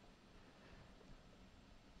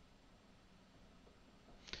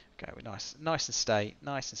 Okay, we're nice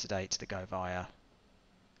and sedate to go via.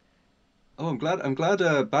 Oh, I'm glad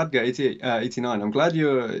Bad Guy 89. I'm glad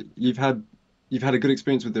you've had a good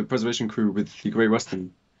experience with the preservation crew with the Great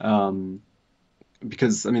Western.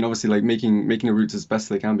 Because I mean, obviously, like making a route as best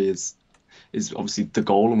they can be is obviously the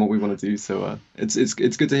goal and what we want to do. So it's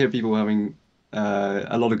good to hear people having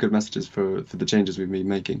a lot of good messages for the changes we've been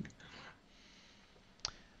making.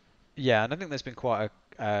 Yeah, and I think there's been quite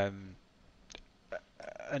a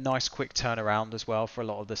nice quick turnaround as well for a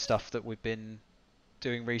lot of the stuff that we've been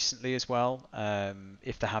doing recently as well.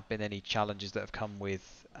 If there have been any challenges that have come with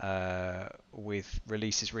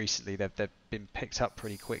releases recently, they've been picked up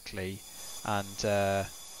pretty quickly and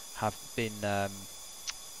have been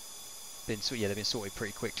they've been sorted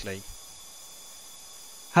pretty quickly.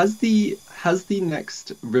 Has the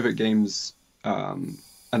next Rivet Games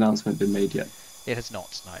announcement been made yet? It has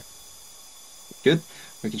not, no. Good.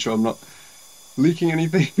 Making sure I'm not leaking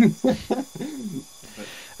anything.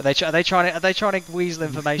 Are they trying to weasel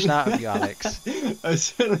information out of you, Alex? I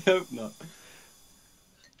certainly hope not.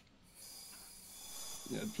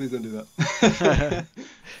 Yeah, please don't do that.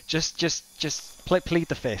 Just plead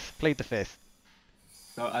the fifth. Plead the fifth.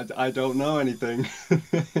 No, I don't know anything.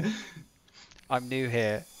 I'm new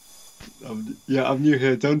here. Yeah, I'm new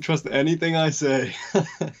here. Don't trust anything I say.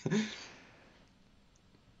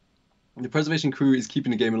 The preservation crew is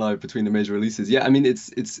keeping the game alive between the major releases. Yeah, I mean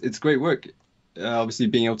it's great work. Obviously,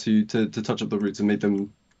 being able to touch up the roots and make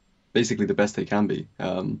them basically the best they can be.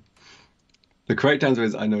 The correct answer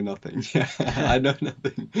is I know nothing. Yeah, I know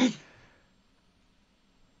nothing.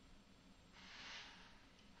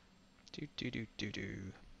 Do do do do do.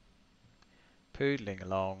 Poodling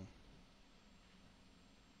along.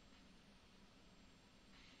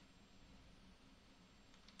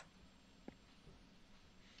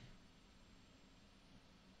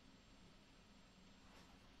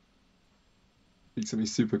 It's something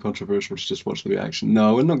super controversial to just watch the reaction.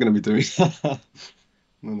 No, we're not going to be doing that.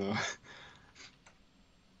 No, no.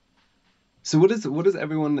 So what is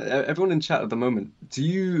everyone in chat at the moment?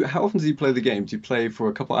 How often do you play the game? Do you play for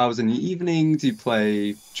a couple hours in the evening? Do you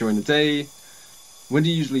play during the day? When do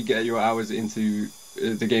you usually get your hours into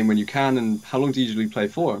the game when you can, and how long do you usually play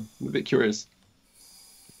for? I'm a bit curious.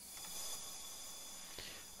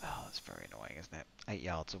 Oh, that's very annoying, isn't it? 8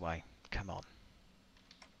 yards away. Come on.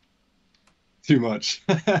 Too much.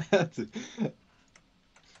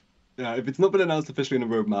 Yeah, if it's not been announced officially in a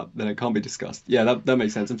roadmap, then it can't be discussed. Yeah, that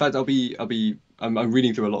makes sense. In fact, I'm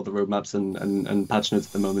reading through a lot of the roadmaps and patch notes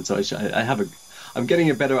at the moment, so I'm getting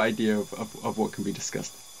a better idea of what can be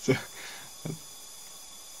discussed. So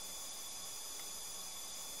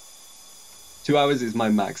 2 hours is my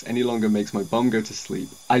max. Any longer makes my bum go to sleep.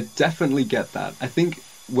 I definitely get that. I think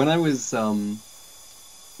when I was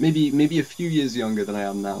maybe a few years younger than I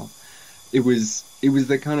am now, it was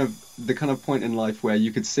the kind of point in life where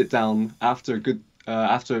you could sit down after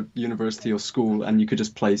university or school and you could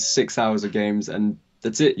just play 6 hours of games and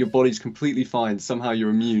that's it. Your body's completely fine. Somehow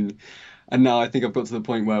you're immune. And now I think I've got to the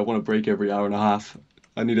point where I want to break every hour and a half.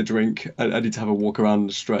 I need a drink. I need to have a walk around and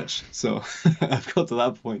a stretch. So I've got to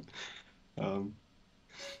that point. Um,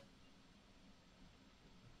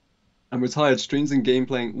 I'm retired, streams and game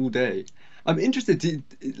playing all day. I'm interested.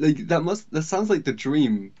 Like that sounds like the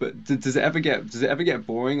dream, but does it ever get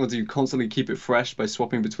boring, or do you constantly keep it fresh by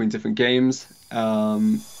swapping between different games?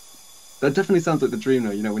 That definitely sounds like the dream,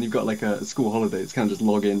 though. When you've got like a school holiday, it's kind of just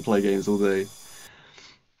log in, play games all day.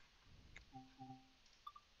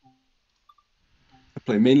 I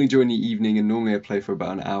play mainly during the evening, and normally I play for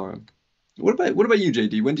about an hour. What about you,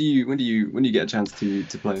 JD? When do you get a chance to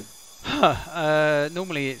play?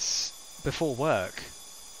 Normally it's before work,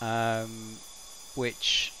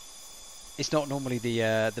 which is not normally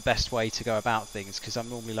the best way to go about things because I'm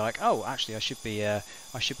normally like, oh, actually I should be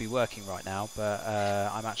working right now, but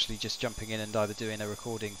I'm actually just jumping in and either doing a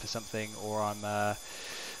recording for something or I'm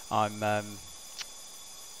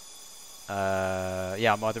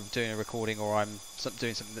either doing a recording or I'm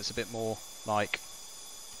doing something that's a bit more like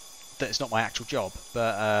that it's not my actual job,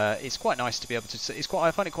 but it's quite nice to be able to.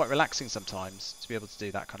 I find it quite relaxing sometimes to be able to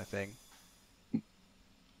do that kind of thing.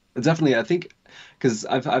 Definitely, I think because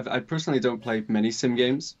I personally don't play many sim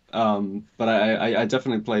games, but I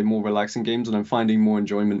definitely play more relaxing games, and I'm finding more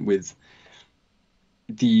enjoyment with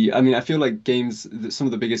I mean, I feel like some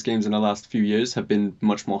of the biggest games in the last few years have been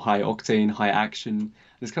much more high octane, high action.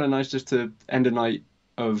 It's kind of nice just to end a night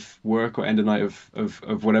of work or end a night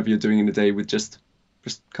of whatever you're doing in the day with just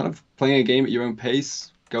kind of playing a game at your own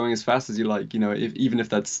pace, going as fast as you like. Even if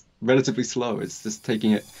that's relatively slow, it's just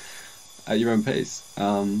taking it at your own pace.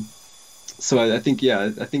 So I think,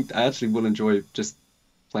 yeah, I think I actually will enjoy just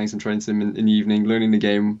playing some train sim in the evening, learning the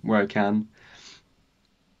game where I can.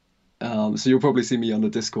 So you'll probably see me on the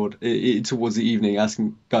Discord towards the evening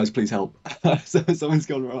asking, guys, please help. So someone's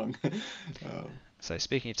gone wrong. So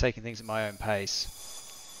speaking of taking things at my own pace,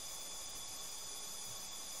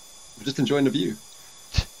 I'm just enjoying the view.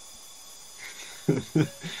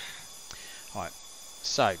 right.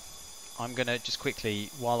 So I'm gonna just quickly,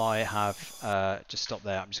 while I have just stop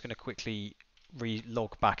there, I'm just gonna quickly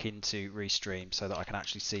log back into Restream so that I can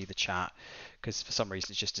actually see the chat because for some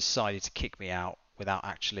reason it's just decided to kick me out without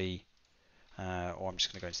actually. Or I'm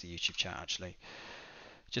just going to go into the YouTube chat actually,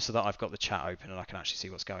 just so that I've got the chat open and I can actually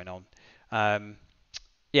see what's going on.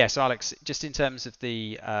 Yeah, so Alex, just in terms of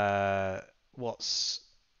the what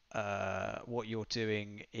you're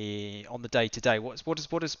doing on the day to day, what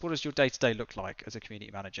does your day to day look like as a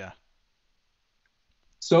community manager?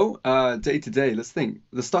 So, day to day, let's think.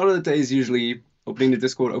 The start of the day is usually opening the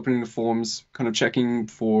Discord, opening the forums, kind of checking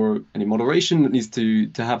for any moderation that needs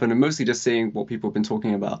to happen, and mostly just seeing what people have been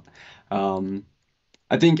talking about.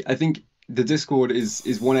 I think the Discord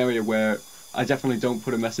is one area where I definitely don't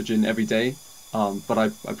put a message in every day, but I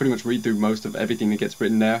pretty much read through most of everything that gets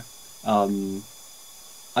written there. Um,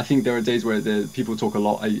 I think there are days where the people talk a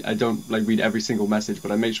lot. I don't like read every single message,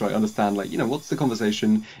 but I make sure I understand like, what's the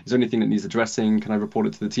conversation? Is there anything that needs addressing? Can I report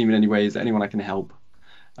it to the team in any way? Is there anyone I can help?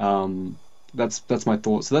 Um, that's my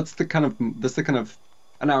thought. So that's the kind of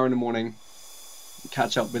an hour in the morning,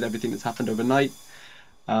 catch up with everything that's happened overnight.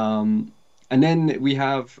 Um, and then we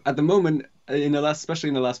have at the moment especially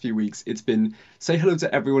in the last few weeks, it's been say hello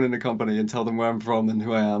to everyone in the company and tell them where I'm from and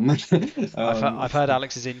who I am. I've heard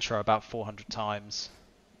Alex's intro about 400 times.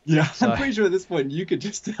 Yeah, I'm So pretty sure at this point you could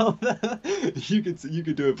just tell that you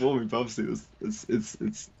could do it for me, but obviously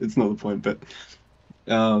it's not the point. But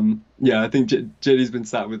yeah, I think JD's been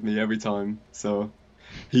sat with me every time, so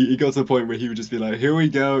he got to the point where he would just be like, "Here we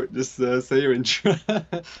go, just say your intro."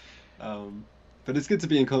 Um, but it's good to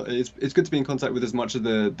be it's good to be in contact with as much of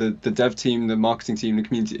the dev team, the marketing team, the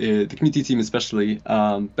community team especially,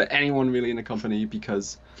 but anyone really in the company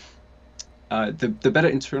because the better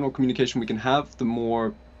internal communication we can have, the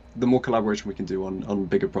more collaboration we can do on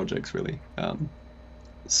bigger projects, really.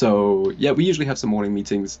 So yeah, we usually have some morning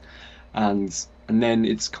meetings, and then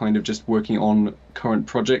it's kind of just working on current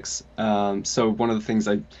projects. So one of the things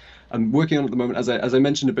I'm working on at the moment, as I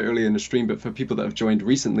mentioned a bit earlier in the stream, but for people that have joined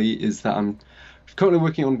recently, is that I'm currently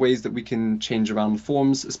working on ways that we can change around the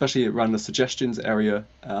forms, especially around the suggestions area,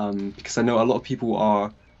 because I know a lot of people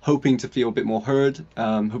are hoping to feel a bit more heard,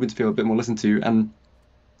 hoping to feel a bit more listened to, and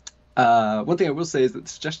one thing I will say is that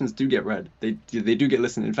suggestions do get read. They do get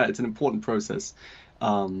listened. In fact, it's an important process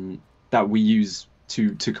that we use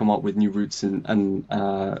to come up with new routes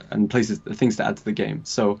and places, things to add to the game.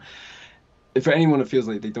 So for anyone that feels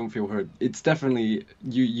like they don't feel heard, it's definitely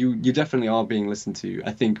you definitely are being listened to.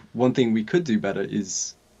 I think one thing we could do better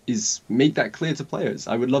is make that clear to players.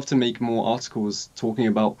 I would love to make more articles talking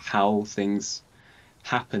about how things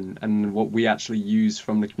happen and what we actually use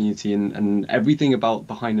from the community and everything about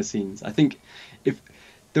behind the scenes. I think if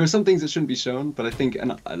there are some things that shouldn't be shown, but I think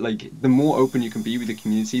and like the more open you can be with the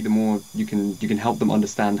community, the more you can help them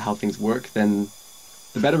understand how things work, then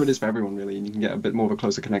the better it is for everyone really, and you can get a bit more of a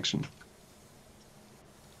closer connection.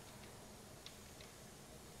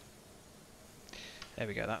 there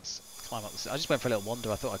we go. That's climb up. I just went for a little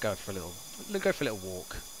wander. I thought I'd go for a little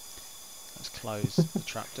walk. Let's close the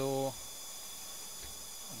trap door.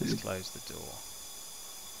 Let's close the door.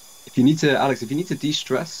 If you need to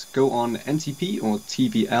de-stress, go on NTP or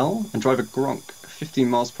TVL and drive a Gronk, 15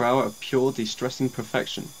 miles per hour of pure de-stressing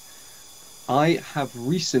perfection. I have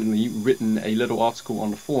recently written a little article on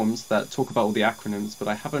the forums that talk about all the acronyms, but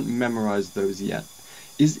I haven't memorized those yet.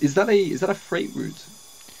 Is that a freight route?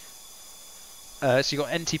 So you got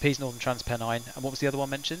NTP's Northern Transpennine, and what was the other one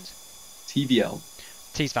mentioned? TVL.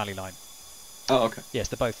 Tees Valley Line. Oh, okay. Yes,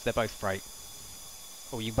 they're both freight.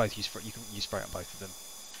 Or you can both use freight. You can use freight on both of them.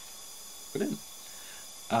 Brilliant.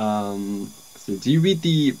 So do you read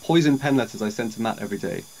the poison pen letters I send to Matt every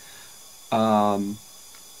day? I'm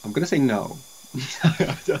gonna say no.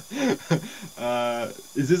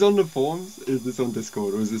 Is this on the forums? Is this on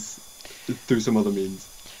Discord, or is this through some other means?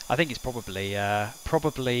 I think it's probably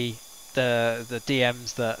the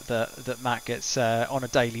DMs that Matt gets on a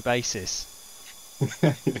daily basis.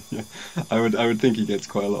 Yeah, I would think he gets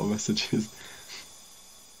quite a lot of messages.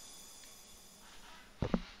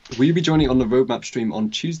 Will you be joining on the roadmap stream on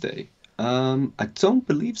Tuesday? I don't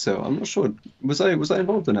believe so. I'm not sure. Was I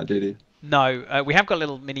involved in that, JD? No, we have got a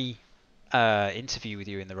little mini interview with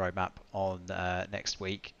you in the roadmap on next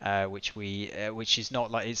week, which is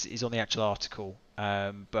not like is on the actual article,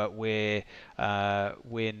 but we're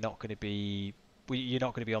not going to be. You're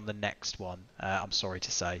not going to be on the next one. I'm sorry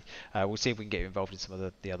to say. We'll see if we can get you involved in some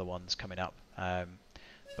of the other ones coming up.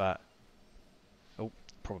 But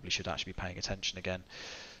probably should actually be paying attention again.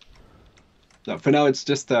 No, for now it's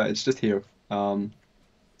just here.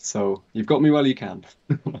 So you've got me while you can.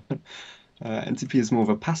 NTP is more of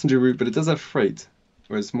a passenger route, but it does have freight,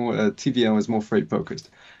 whereas more TVL is more freight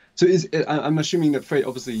focused. So I'm assuming that freight,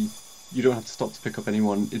 obviously you don't have to stop to pick up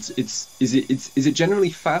anyone. Is it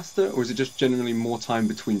generally faster, or is it just generally more time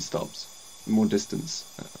between stops, more distance,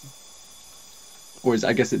 or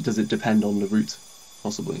I guess does it depend on the route,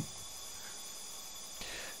 possibly?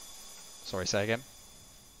 Sorry, say again.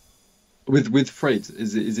 With freight,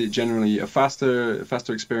 is it generally a faster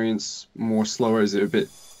experience, more slower? Is it a bit?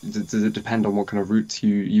 Does it depend on what kind of route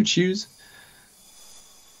you choose?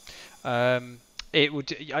 It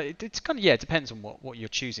would. It's kind of, yeah. It depends on what you're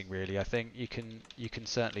choosing, really. I think you can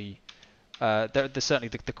certainly. There's certainly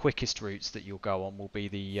the quickest routes that you'll go on will be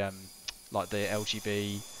the like the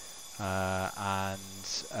LGV, and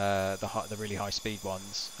the really high speed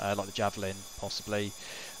ones, like the Javelin possibly,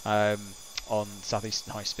 um, on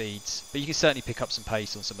Southeastern high speeds. But you can certainly pick up some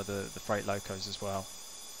pace on some of the freight locos as well.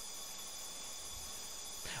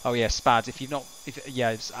 Oh yeah, SPAD. It's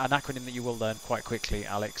an acronym that you will learn quite quickly,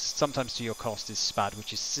 Alex. Sometimes to your cost is SPAD,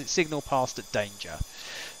 which is signal passed at danger,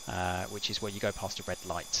 which is where you go past a red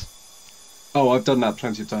light. Oh, I've done that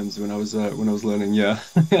plenty of times when I was learning. Yeah.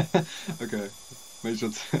 Okay. Make sure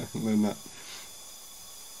to learn that.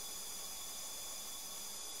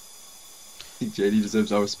 I think JD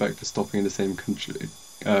deserves our respect for stopping in the same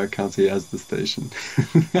county as the station.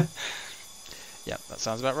 Yeah, that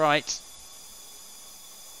sounds about right.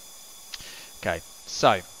 Okay,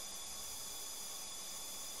 so.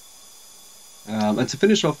 And to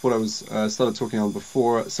finish off what I was started talking on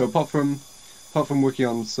before, so apart from working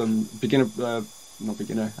on some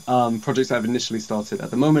projects I've initially started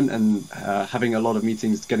at the moment and having a lot of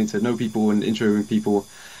meetings, getting to know people and interviewing people,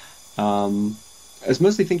 I was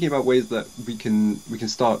mostly thinking about ways that we can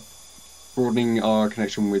start broadening our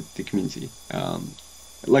connection with the community.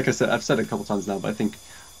 Like I said, I've said it a couple times now, but I think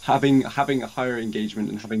having a higher engagement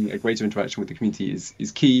and having a greater interaction with the community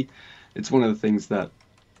is key. It's one of the things that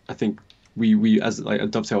I think we as like a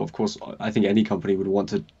Dovetail, of course, I think any company would want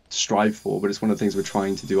to strive for, but it's one of the things we're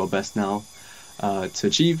trying to do our best now to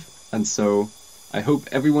achieve. And so I hope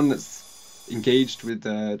everyone that's engaged with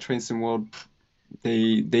Train Sim World,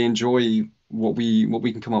 they enjoy what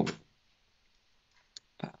we can come up with.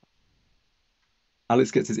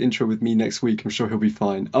 Alex gets his intro with me next week. I'm sure he'll be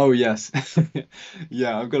fine. Oh yes,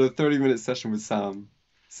 yeah. I've got a 30-minute session with Sam,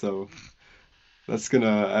 so that's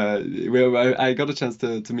gonna. I got a chance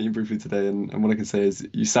to meet him briefly today, and what I can say is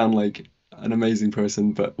you sound like an amazing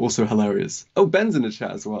person, but also hilarious. Oh, Ben's in the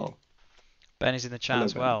chat as well. Ben is in the chat Hello,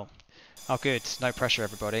 as Ben. well. Oh, good. No pressure,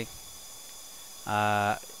 everybody.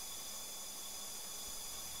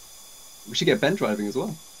 We should get Ben driving as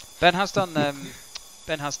well. Ben has done.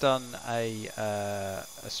 Ben has done a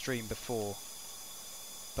stream before,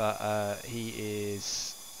 but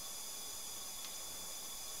he's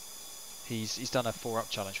done a 4-up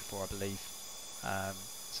challenge before, I believe.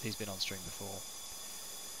 So he's been on stream before.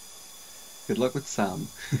 Good luck with Sam.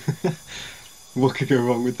 What could go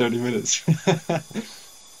wrong with 30 minutes?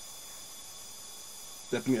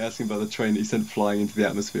 Definitely asking about the train that he sent flying into the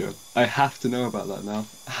atmosphere. I have to know about that now.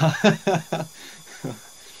 There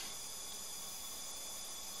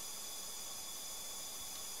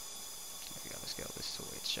we go. Let's get all this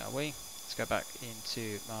sorted, shall we? Let's go back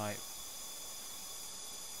into my.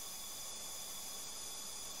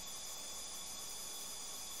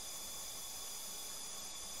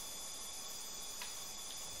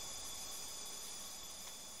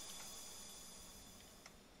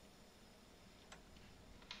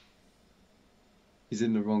 He's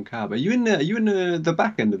in the wrong cab. Are you in the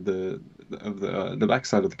back end of the back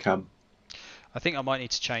side of the cab? I think I might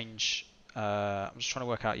need to change. I'm just trying to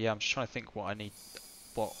work out. Yeah, I'm just trying to think where I need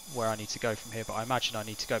to go from here. But I imagine I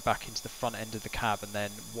need to go back into the front end of the cab and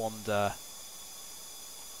then wander.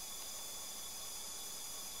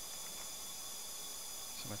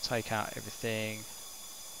 So I'm going to take out everything.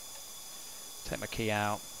 Take my key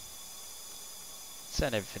out.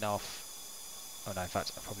 Turn everything off. Oh no, in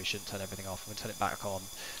fact, I probably shouldn't turn everything off. I'm going to turn it back on,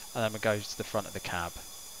 and then I'm going to go to the front of the cab.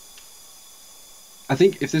 I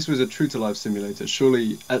think if this was a true to life simulator,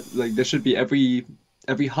 surely like there should be every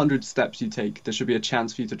 100 steps you take, there should be a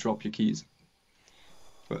chance for you to drop your keys.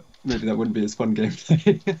 But maybe that wouldn't be as fun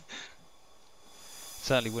gameplay.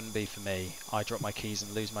 Certainly wouldn't be for me. I drop my keys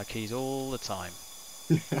and lose my keys all the time.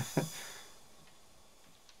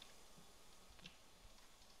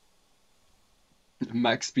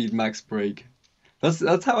 Max speed, max brake.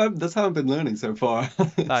 That's how I've been learning so far.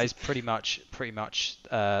 That is pretty much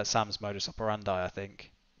Sam's modus operandi, I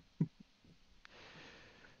think.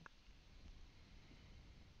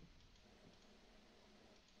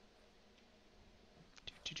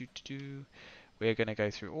 We're going to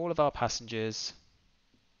go through all of our passengers.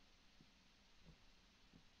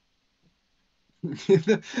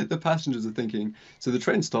 The passengers are thinking, so the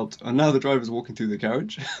train stopped, and now the driver's walking through the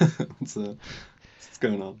carriage. What's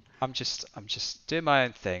going on? I'm just doing my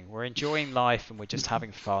own thing. We're enjoying life and we're just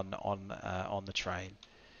having fun on the train.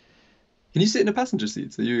 Can you sit in a passenger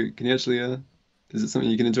seat? So can you actually is it something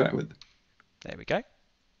you can interact with? There we go.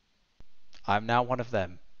 I'm now one of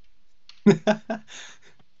them.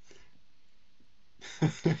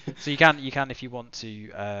 So you can if you want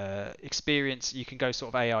to experience. You can go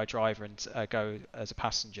sort of AI driver and go as a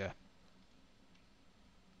passenger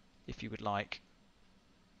if you would like.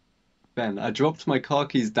 Ben, I dropped my car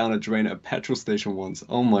keys down a drain at a petrol station once.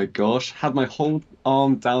 Oh my gosh, had my whole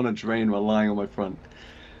arm down a drain while lying on my front.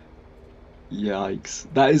 Yikes.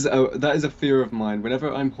 That is a fear of mine.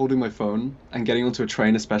 Whenever I'm holding my phone and getting onto a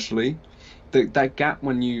train especially, that gap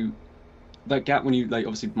when you like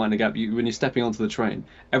obviously mind the gap when you're stepping onto the train,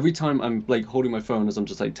 every time I'm like holding my phone as I'm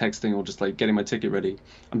just like texting or just like getting my ticket ready,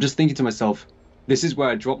 I'm just thinking to myself, this is where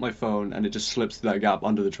I drop my phone and it just slips through that gap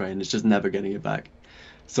under the train. It's just never getting it back.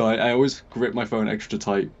 So I always grip my phone extra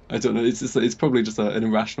tight. I don't know. It's probably just an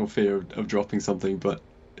irrational fear of dropping something, but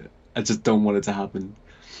I just don't want it to happen.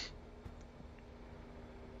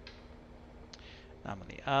 I'm on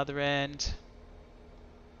the other end.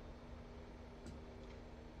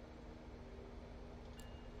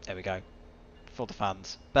 There we go. For the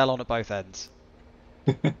fans. Bell on at both ends.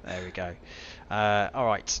 There we go.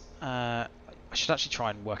 Alright. I should actually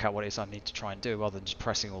try and work out what it is I need to try and do rather than just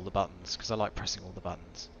pressing all the buttons, because I like pressing all the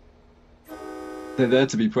buttons. They're there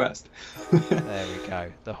to be pressed. There we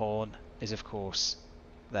go. The horn is of course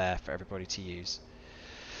there for everybody to use.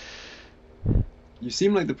 You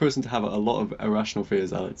seem like the person to have a lot of irrational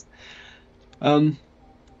fears, Alex.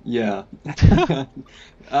 Yeah.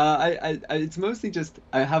 It's mostly just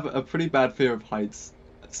I have a pretty bad fear of heights.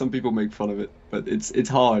 Some people make fun of it, but it's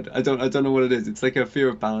hard. I don't know what it is. It's like a fear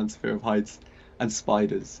of balance, fear of heights, and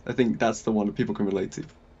spiders. I think that's the one that people can relate to.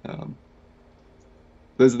 Um,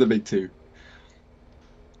 those are the big two.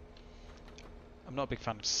 I'm not a big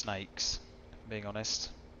fan of snakes, if I'm being honest.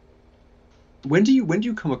 When do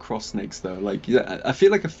you come across snakes though? Like yeah, I feel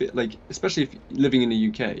like like especially if living in the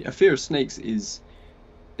UK, a fear of snakes is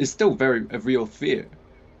still very a real fear,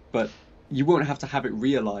 but you won't have to have it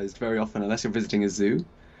realized very often unless you're visiting a zoo.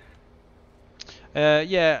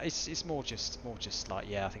 Yeah, it's more just like,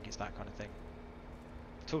 yeah, I think it's that kind of thing.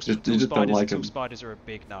 You just don't like Tall them. spiders are a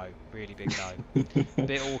big no, really big no.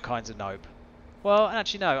 Bit all kinds of nope. Well,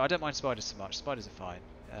 actually no, I don't mind spiders so much. Spiders are fine.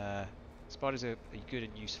 Spiders are good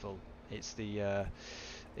and useful. It's their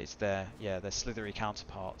slithery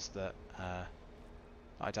counterparts that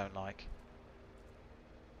I don't like.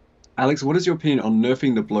 Alex, what is your opinion on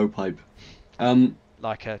nerfing the blowpipe? Um,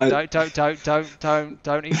 Like a I, don't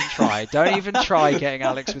even try. Don't even try getting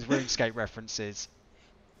Alex with RuneScape references.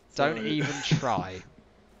 Don't sorry. even try.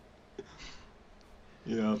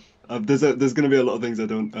 Yeah. There's gonna be a lot of things I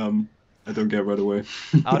don't get right away.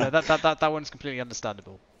 Oh no, that one's completely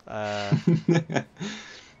understandable.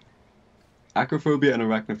 Acrophobia and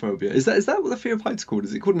arachnophobia. Is that what the fear of heights called?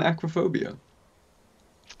 Is it called an acrophobia?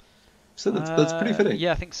 So that's pretty fitting.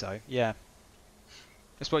 Yeah, I think so. Yeah,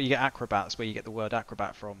 that's what you get acrobat. That's where you get the word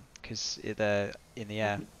acrobat from, because they're in the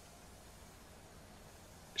air.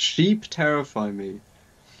 Sheep terrify me.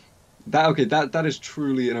 That is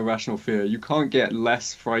truly an irrational fear. You can't get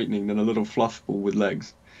less frightening than a little fluff ball with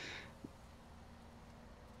legs.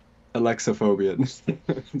 Alexophobia.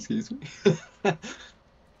 Excuse me.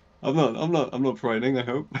 I'm not frightening, I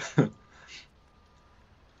hope.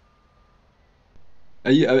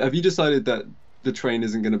 Have you decided that the train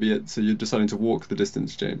isn't going to be it, so you're deciding to walk the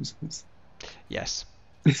distance, James? Yes.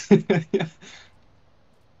 Yeah.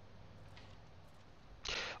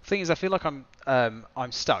 The thing is, I feel like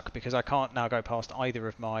I'm stuck because I can't now go past either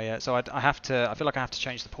of my. So I have to. I feel like I have to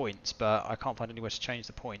change the points, but I can't find anywhere to change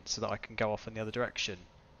the points so that I can go off in the other direction.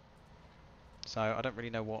 So I don't really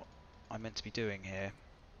know what I'm meant to be doing here.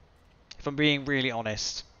 If I'm being really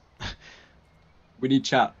honest. We need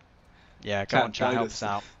chat. Yeah, go on, chat, Guide help us. us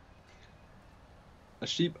out. A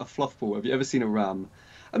sheep, a fluff ball. Have you ever seen a ram?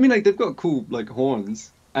 I mean, like they've got cool like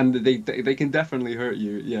horns, and they can definitely hurt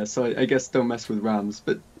you. Yeah, so I guess don't mess with rams.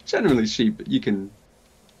 But generally, sheep you can.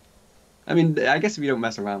 I mean, I guess if you don't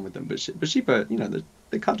mess around with them, but sheep are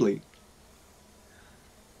they're cuddly.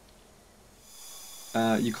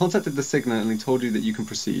 You contacted the Signet and they told you that you can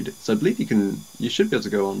proceed. So I believe you should be able to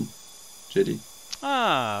go on, JD.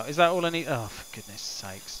 Ah, is that all I need? Oh, for goodness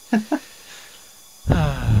sakes.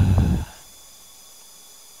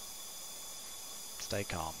 Stay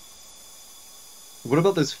calm. What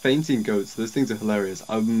about those fainting goats? Those things are hilarious.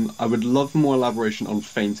 I would love more elaboration on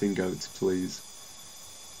fainting goats, please.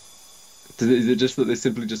 Is it just that they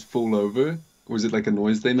simply just fall over, or is it like a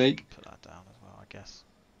noise they make? Put that down as well, I guess.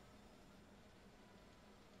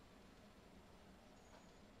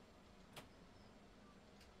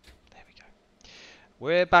 There we go.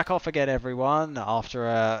 We're back off again, everyone, after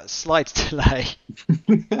a slight delay.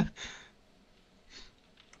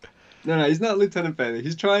 No, he's not Lieutenant Bailey.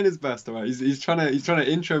 He's trying his best, all right. He's trying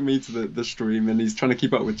to intro me to the stream, and he's trying to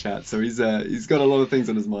keep up with chat. So he's got a lot of things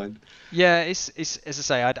on his mind. Yeah, it's as I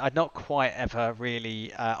say, I'd not quite ever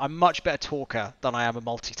really. I'm much better talker than I am a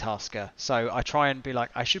multitasker. So I try and be like,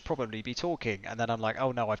 I should probably be talking, and then I'm like,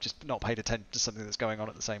 oh no, I've just not paid attention to something that's going on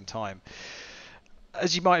at the same time.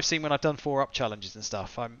 As you might have seen when I've done 4 up challenges and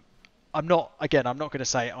stuff, I'm not again, I'm not going to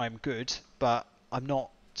say I'm good, but I'm not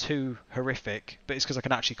too horrific. But it's because I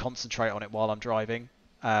can actually concentrate on it while I'm driving.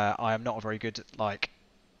 I am not a very good like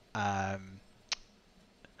um,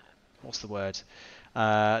 what's the word?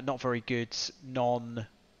 Not very good non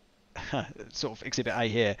sort of exhibit A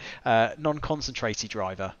here. Non-concentrated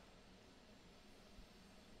driver.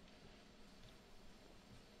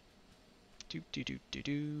 Do do do do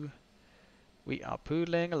do. We are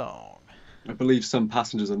pooling along. I believe some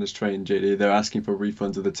passengers on this train, JD, they're asking for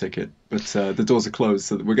refunds of the ticket, but the doors are closed,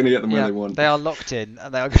 so we're going to get them where Yeah, they want. they are locked in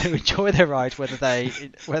and they are going to enjoy their ride whether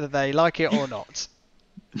they like it or not.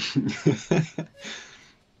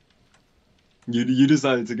 You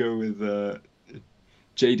decided to go with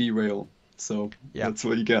JD Rail, so Yeah. that's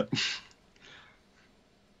what you get.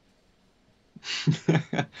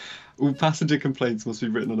 All passenger complaints must be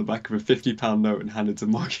written on the back of a £50 note and handed to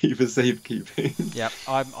Marky for safekeeping. Yep,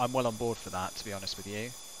 I'm well on board for that, to be honest with you.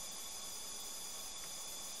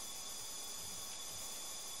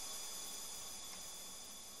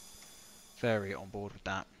 Very on board with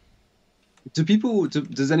that.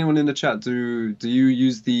 Does anyone in the chat do you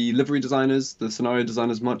use the livery designers, the scenario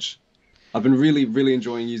designers much? I've been really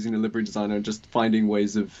enjoying using the livery designer, just finding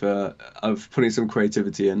ways of putting some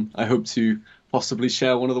creativity in. I hope to possibly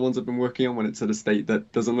share one of the ones I've been working on when it's at a state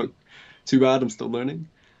that doesn't look too bad. I'm still learning.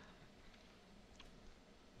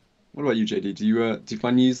 What about you, JD? Do you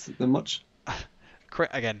find you use them much?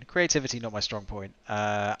 Again, creativity not my strong point.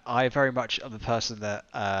 I very much am the person that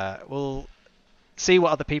will see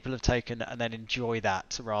what other people have taken and then enjoy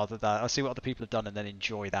that rather than I'll see what other people have done and then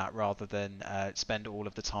enjoy that rather than spend all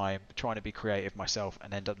of the time trying to be creative myself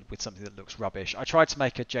and end up with something that looks rubbish. I tried to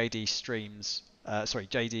make a JD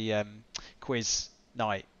quiz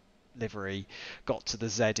night livery, got to the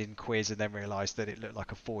Z in quiz and then realised that it looked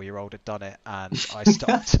like a 4-year-old had done it and I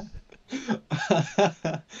stopped.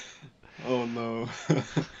 Oh no.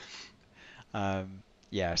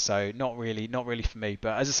 Yeah, so not really for me.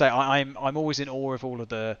 But as I say, I'm always in awe of all of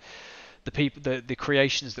the people, the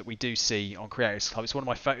creations that we do see on Creators Club. It's one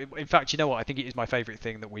of my in fact, you know what? I think it is my favourite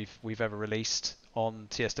thing that we've ever released on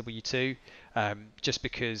TSW2, just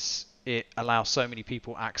because it allows so many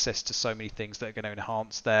people access to so many things that are going to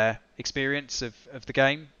enhance their experience of the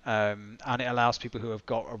game, and it allows people who have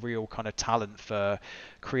got a real kind of talent for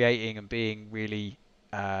creating and being really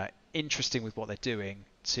interesting with what they're doing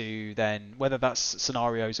to then, whether that's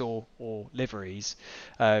scenarios or liveries,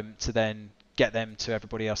 to then get them to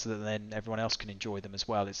everybody else so that then everyone else can enjoy them as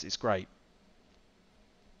well. It's great.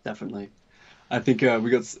 Definitely. I think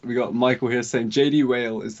we got Michael here saying JD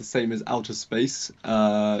Rail is the same as outer space,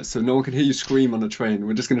 so no one can hear you scream on a train.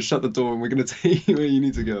 We're just going to shut the door and we're going to take you where you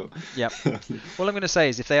need to go. Yep. All I'm going to say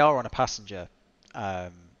is if they are on a passenger, we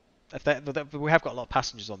have got a lot of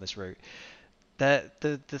passengers on this route.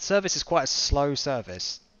 The service is quite a slow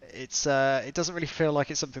service. It doesn't really feel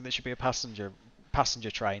like it's something that should be a passenger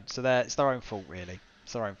train. So it's their own fault really.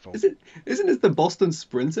 It's their own fault. Isn't it the Boston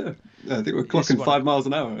Sprinter? I think we're clocking 5 miles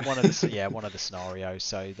an hour. One of the scenarios.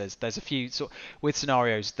 So there's a few with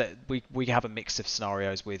scenarios that we have a mix of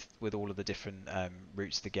scenarios with all of the different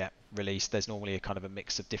routes that get released. There's normally a kind of a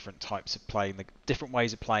mix of different types of different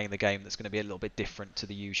ways of playing the game that's going to be a little bit different to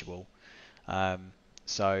the usual.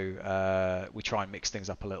 So we try and mix things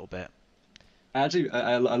up a little bit. Actually,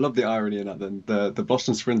 I love the irony in that. Then the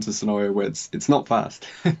Boston Sprinter scenario where it's not fast.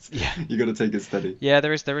 Yeah, you got to take it steady. Yeah,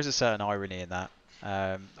 there is a certain irony in that.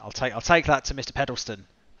 I'll take that to Mr. Pedalston.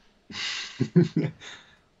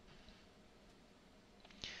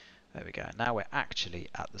 There we go. Now we're actually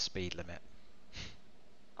at the speed limit.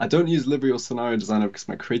 I don't use livery or scenario designer because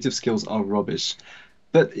my creative skills are rubbish.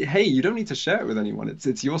 But hey, you don't need to share it with anyone.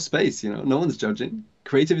 It's your space, you know. No one's judging.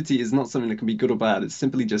 Creativity is not something that can be good or bad. It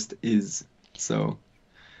simply just is. So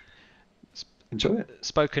enjoy it.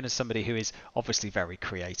 Spoken as somebody who is obviously very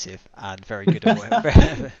creative and very good at work.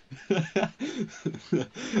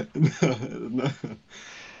 No.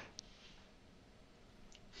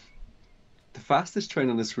 The fastest train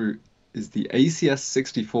on this route is the ACS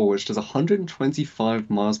 64, which does 125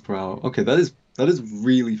 miles per hour. Okay, that is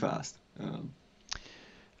really fast. I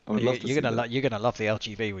would love to see that. You're gonna love the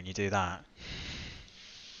LGV when you do that.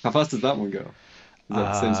 How fast does that one go? Is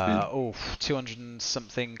that the same speed? 200 and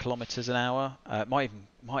something kilometers an hour. Might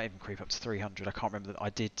even creep up to 300. I can't remember. I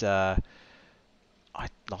did. Last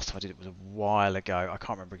time I did it was a while ago. I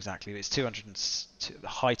can't remember exactly. It's 200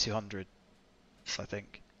 high 200s, I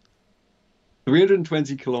think.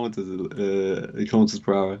 320 kilometers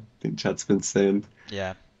per hour. I think chat's been saying.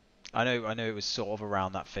 Yeah, I know it was sort of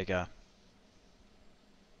around that figure.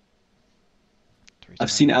 I've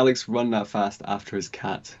 320. seen Alex run that fast after his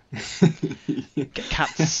cat.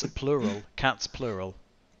 Cats plural. Cats plural.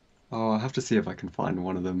 Oh, I have to see if I can find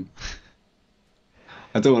one of them.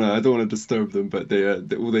 I don't wanna disturb them, but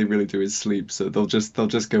all they really do is sleep, so they'll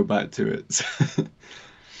just go back to it.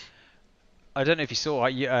 I don't know if you saw,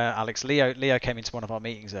 Alex. Leo came into one of our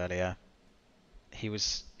meetings earlier. He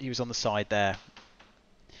was on the side there.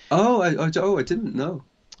 I didn't know.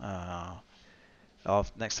 Uh,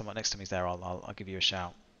 next time he's there, I'll give you a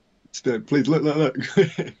shout. Please look.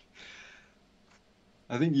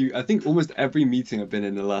 I think almost every meeting I've been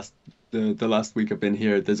in the last week I've been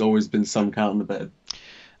here, there's always been some cat on the bed.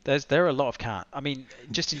 There are a lot of cat. I mean,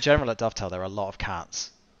 just in general at Dovetail, there are a lot of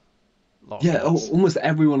cats. A lot of Yeah, cats. almost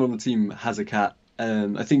everyone on the team has a cat.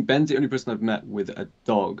 I think Ben's the only person I've met with a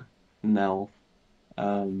dog now,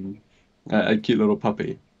 um, a cute little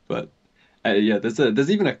puppy. But yeah, there's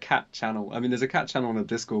even a cat channel. I mean, there's a cat channel on a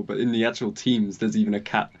Discord, but in the actual teams, there's even a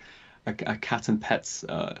cat and pets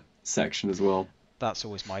section as well. That's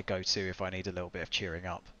always my go-to if I need a little bit of cheering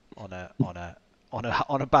up on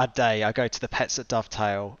a bad day. I go to the Pets at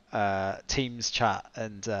Dovetail Teams chat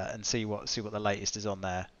and see what the latest is on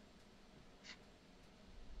there.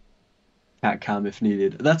 Cat cam if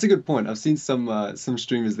needed. That's a good point. I've seen some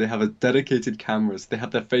streamers, they have a dedicated cameras. They have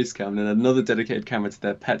their face cam and then another dedicated camera to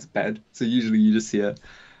their pet's bed. So usually you just see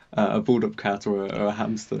a bulldog cat or a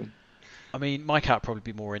hamster. I mean, my cat would probably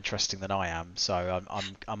be more interesting than I am, so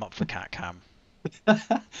I'm up for cat cam.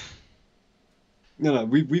 No,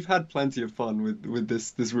 we've had plenty of fun with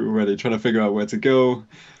this route already, trying to figure out where to go,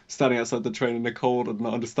 standing outside the train in the cold and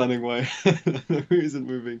not understanding why the route isn't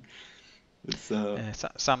moving. It's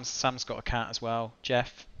Sam's got a cat as well.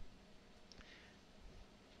 Jeff.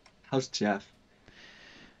 How's Jeff?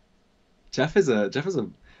 Jeff is it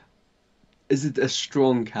a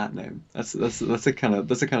strong cat name? That's a kind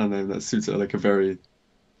of name that suits it like a very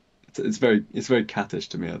it's very cattish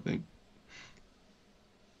to me, I think.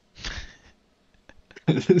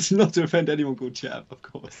 It's not to offend anyone called Jeff, of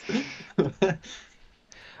course. Do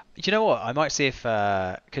you know what? I might see if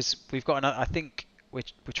because we've got another. I think we're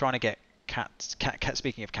trying to get cat.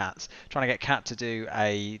 Speaking of cats, trying to get Cat to do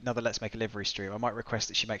another Let's Make a Livery stream. I might request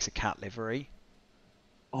that she makes a cat livery.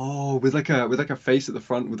 Oh, with like a face at the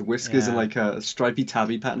front with whiskers and Yeah, like a stripy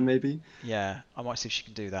tabby pattern maybe. yeah. I might see if she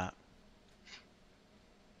can do that.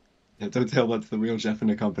 Yeah, don't tell that to the real Jeff in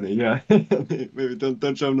the company. Yeah, maybe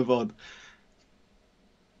don't show him the VOD.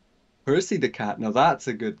 Percy the cat. Now that's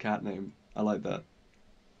a good cat name. I like that.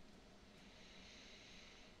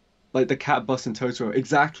 Like the cat bus in Totoro,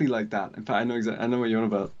 exactly like that. In fact, I know what you're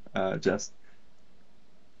on about, Jess.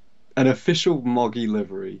 An official Moggy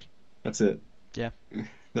livery. That's it. Yeah,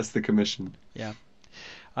 That's the commission. yeah.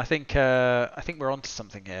 I think we're onto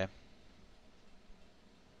something here.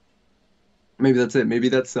 Maybe that's it. Maybe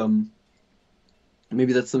that's something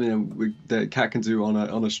that Cat can do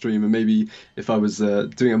on a stream, and maybe if I was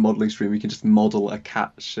doing a modeling stream, we can just model a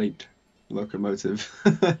cat-shaped locomotive,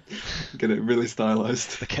 get it really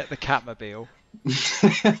stylized. The Catmobile.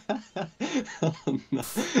 Oh, no.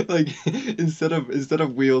 Like instead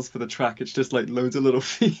of wheels for the track, it's just like loads of little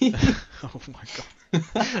feet. Oh my god,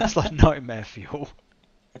 that's like nightmare fuel.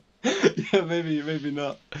 Yeah, maybe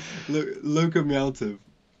not. Locomotive.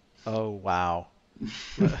 Oh wow.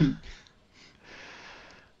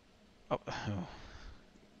 Oh, oh.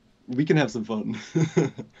 We can have some fun.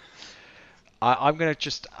 I'm gonna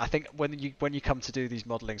just. I think when you come to do these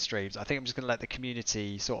modelling streams, I think I'm just gonna let the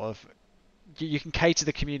community sort of. You can cater to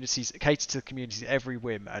the community's every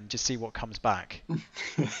whim and just see what comes back.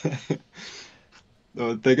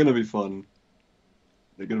 Oh, they're gonna be fun.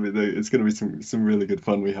 It's gonna be some really good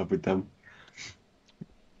fun we have with them.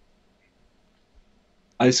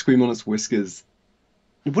 Ice cream on its whiskers.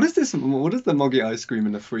 What is this? What is the Moggy ice cream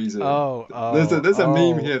in the freezer? Oh, There's a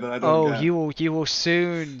meme here that I don't get. You will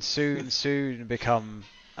soon become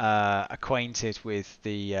acquainted with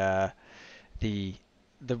the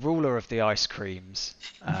ruler of the ice creams,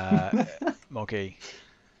 Moggy.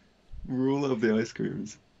 Rule of the ice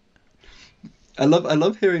creams. I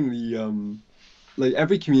love hearing like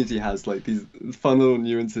every community has like these fun little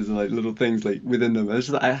nuances and like little things like within them. It's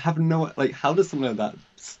just I have no like how does something like that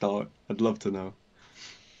start? I'd love to know.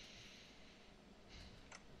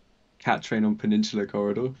 cat train on Peninsula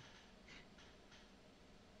Corridor.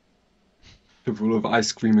 The rule of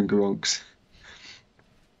ice cream and Gronks.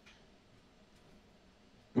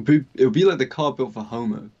 It'll be like the car built for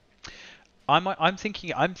Homer. I'm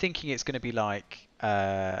thinking it's going to be like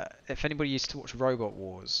if anybody used to watch Robot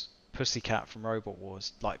Wars, Pussycat from Robot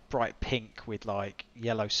Wars, like bright pink with like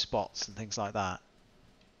yellow spots and things like that.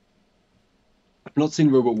 I've not seen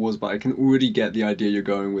Robot Wars, but I can already get the idea you're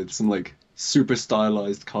going with. Some like super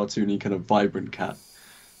stylized, cartoony, kind of vibrant cat.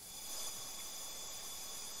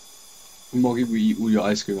 Moggy will eat all your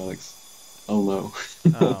ice cream, Alex. Oh no.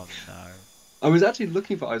 Oh no. I was actually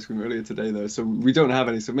looking for ice cream earlier today though, so we don't have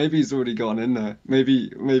any. So maybe he's already gone in there.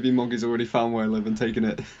 Maybe Moggy's already found where I live and taken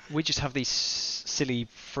it. We just have these silly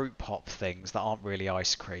fruit pop things that aren't really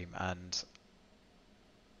ice cream, and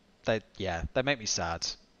they make me sad.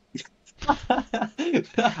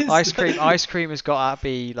 That Ice is, cream, ice cream has got to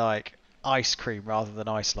be like ice cream rather than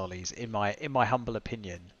ice lollies, in my humble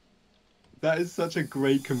opinion. that is such a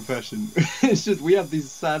great confession. It's just we have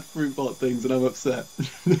these sad fruit bot things and I'm upset.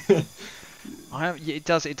 It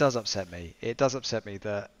does upset me. It does upset me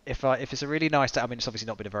that if it's a really nice day, I mean it's obviously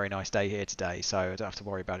not been a very nice day here today, so I don't have to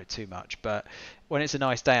worry about it too much. But when it's a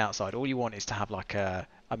nice day outside, all you want is to have like I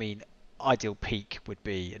mean, ideal peak would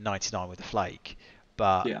be a 99 with a flake,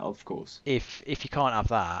 but Yeah, of course. if you can't have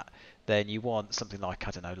that, then you want something like,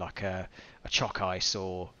 I don't know, like a choc ice,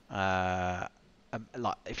 or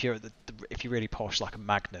like if you're if you're really posh, like a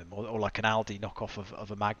Magnum, or like an Aldi knockoff of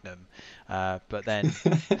a Magnum. But then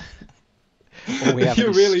all we If have are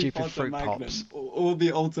you're these really stupid fond of fruit Magnum, pops. or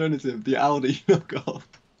the alternative, the Aldi knockoff.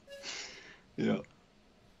 Yeah.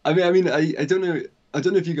 I don't know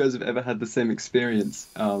if you guys have ever had the same experience.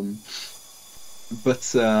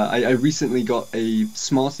 But I recently got a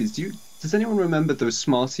Smarties. Does anyone remember those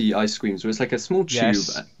Smartie ice creams where it's like a small tube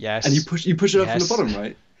Yes, and you yes, push it up from the yes. bottom,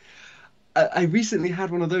 right? I recently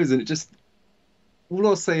had one of those and it just all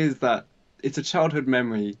I'll say is that it's a childhood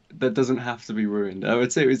memory that doesn't have to be ruined. I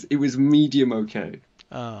would say it was medium okay.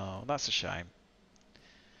 Oh, that's a shame.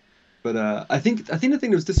 But I think the thing that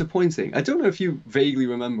was disappointing. I don't know if you vaguely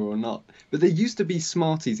remember or not, but there used to be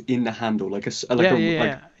Smarties in the handle, Yeah, yeah,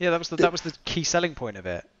 yeah, yeah. That was the key selling point of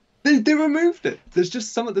it. they removed it. There's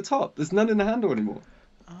just some at the top. There's none in the handle anymore.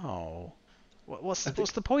 Oh, what's I think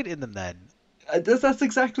what's the point in them then? that's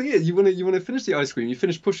exactly it. You want to finish the ice cream. You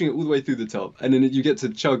finish pushing it all the way through the top, and then you get to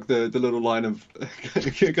chug the little line of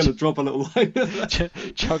you're gonna drop a little line of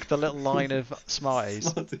Chug the little line of Smarties.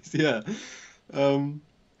 Smarties. Yeah. Um,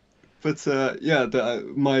 but yeah,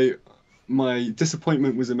 my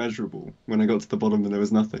disappointment was immeasurable when I got to the bottom and there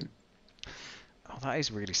was nothing. Oh, that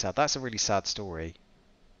is really sad. That's a really sad story,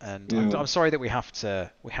 and I'm, Yeah. I'm sorry that we have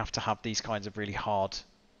to have these kinds of really hard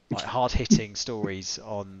hitting stories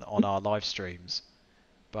on our live streams.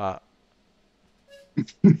 But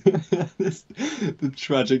The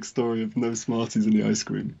tragic story of no Smarties in the ice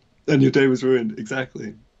cream. And your day was ruined.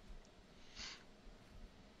 Exactly.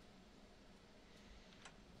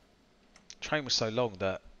 train was so long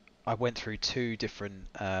that I went through two different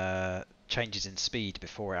changes in speed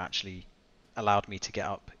before it actually allowed me to get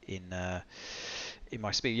up in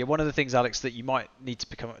my speed. Yeah, one of the things, Alex, that you might need to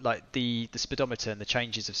become like the speedometer and the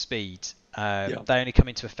changes of speed. Yeah. They only come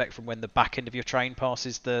into effect from when the back end of your train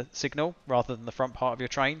passes the signal rather than the front part of your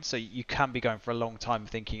train. So you can be going for a long time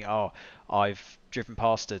thinking, oh, I've driven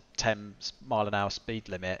past a 10 mile an hour speed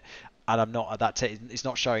limit, and I'm not at that. It's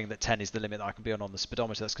not showing that 10 is the limit that I can be on the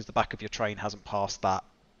speedometer. That's because the back of your train hasn't passed that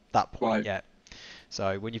point Right. yet.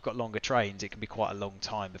 So when you've got longer trains, it can be quite a long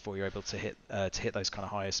time before you're able to hit those kind of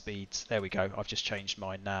higher speeds. There we go. I've just changed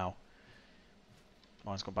mine now.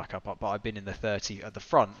 Mine's gone back up, but I've been in the 30 at the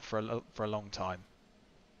front for a long time.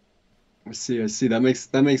 I see. I see. That makes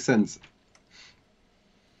sense.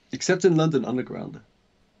 Except in London Underground.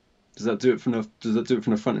 Does that do it from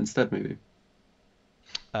the front instead, maybe?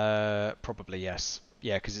 Probably yes.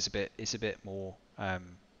 Yeah, because it's a bit more.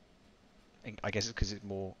 I guess it's because it's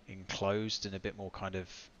more enclosed and a bit more kind of.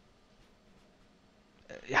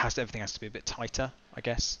 Everything has to be a bit tighter, I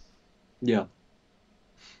guess. Yeah.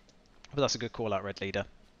 But that's a good call out, Red Leader.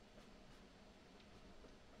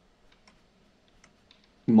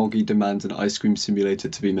 Moggy demands an ice cream simulator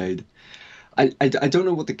to be made. I don't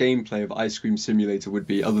know what the gameplay of ice cream simulator would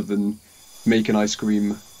be other than make an ice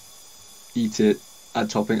cream, eat it, add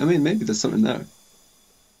topping. I mean, maybe there's something there.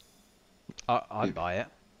 I'd buy it.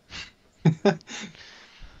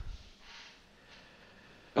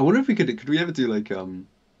 I wonder if could we ever do like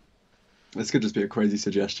this could just be a crazy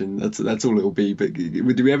suggestion. That's all it'll be. But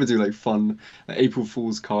do we ever do like fun April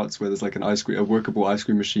Fool's carts where there's like a workable ice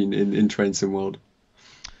cream machine in Train Sim World?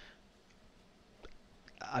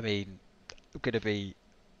 I mean, I'm going to be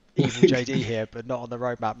evil JD here, but not on the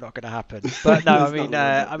roadmap. Not going to happen. But no, It's not the roadmap,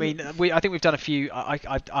 yeah. I think we've done a few. I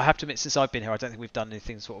have to admit, since I've been here, I don't think we've done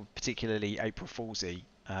anything sort of particularly April Foolsy.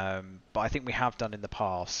 But I think we have done in the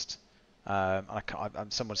past.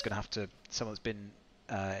 Someone's going to have to. Someone that's been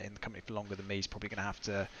in the company for longer than me is probably going to have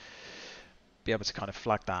to be able to kind of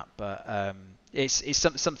flag that. But it's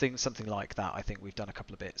something like that. I think we've done a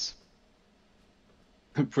couple of bits.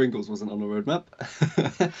 Pringles wasn't on the roadmap.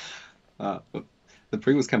 But the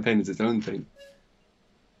Pringles campaign is its own thing.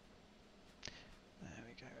 There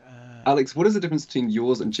we go. Alex, what is the difference between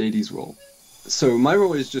yours and JD's role? So my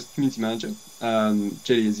role is just community manager.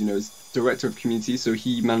 JD, as you know, is director of community, so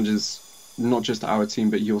he manages not just our team,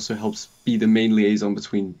 but he also helps be the main liaison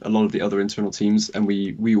between a lot of the other internal teams, and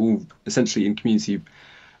we all essentially in community.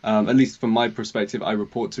 At least from my perspective, I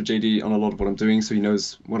report to JD on a lot of what I'm doing, so he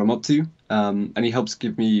knows what I'm up to, and he helps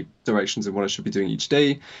give me directions of what I should be doing each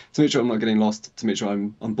day to make sure I'm not getting lost, to make sure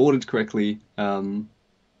I'm onboarded correctly, and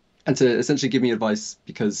to essentially give me advice,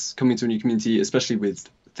 because coming to a new community, especially with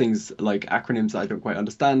things like acronyms that I don't quite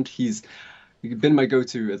understand, he's been my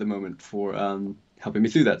go-to at the moment for helping me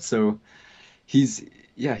through that. So he's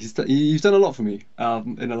done a lot for me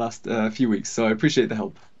in the last few weeks, so I appreciate the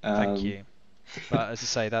help. Thank you. But as I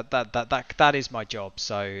say, that is my job.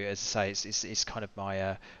 So as I say, it's kind of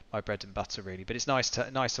my my bread and butter really. But it's nice to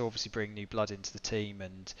obviously bring new blood into the team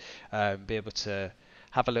and be able to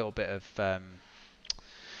have a little bit of a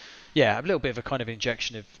little bit of a kind of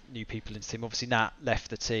injection of new people into the team. Obviously Nat left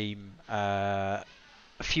the team a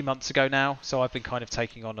few months ago now, so I've been kind of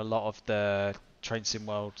taking on a lot of the Train Sim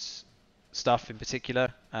Worlds stuff in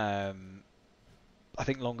particular. I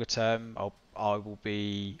think longer term, I will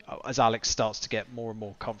be, as Alex starts to get more and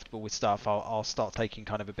more comfortable with stuff, I'll start taking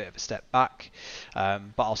kind of a bit of a step back,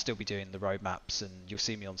 but I'll still be doing the roadmaps, and you'll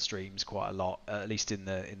see me on streams quite a lot, at least in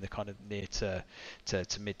the kind of near to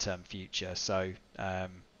mid-term future. So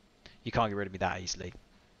you can't get rid of me that easily.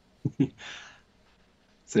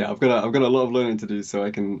 So yeah, I've got a lot of learning to do, so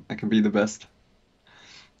I can be the best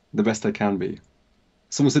I can be.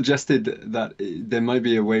 Someone suggested that there might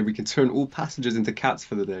be a way we can turn all passengers into cats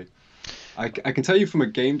for the day. I can tell you from a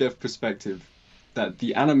game dev perspective that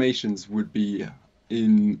the animations would be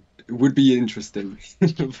interesting.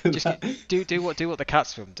 Just do what the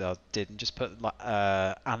Cats film did, and just put like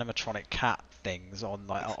animatronic cat things on,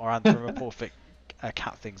 like, or anthropomorphic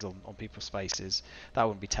cat things on people's faces. That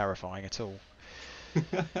wouldn't be terrifying at all.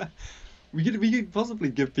 We could possibly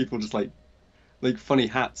give people just like funny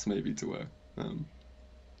hats maybe to wear.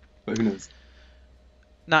 But who knows?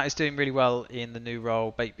 Nat is doing really well in the new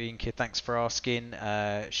role. Baked Bean Kid, thanks for asking.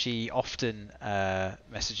 She often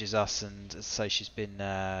messages us, and as I say, she's been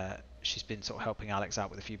sort of helping Alex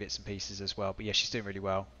out with a few bits and pieces as well. But yeah, she's doing really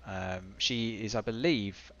well. She is, I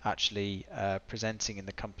believe, actually presenting in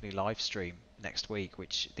the company live stream next week,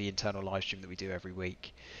 which the internal live stream that we do every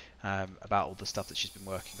week, about all the stuff that she's been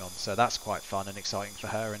working on. So that's quite fun and exciting for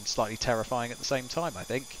her, and slightly terrifying at the same time, I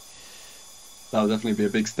think. That'll definitely be a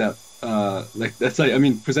big step. I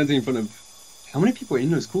mean, presenting in front of, how many people are in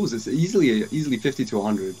those calls? It's easily 50 to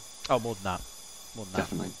 100. Oh, more than that.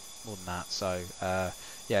 Definitely. More than that. So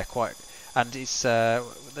yeah, quite. And it's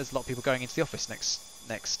there's a lot of people going into the office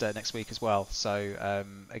next week as well. So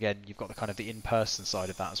again, you've got the kind of the in-person side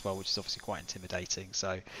of that as well, which is obviously quite intimidating.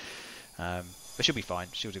 So but she'll be fine.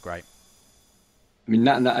 She'll do great. I mean,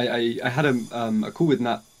 Nat, I had a call with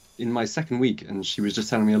Nat in my second week, and she was just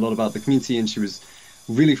telling me a lot about the community, and she was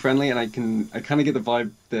really friendly, and I kind of get the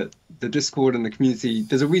vibe that the Discord and the community,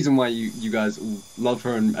 there's a reason why you guys all love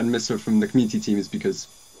her and miss her from the community team, is because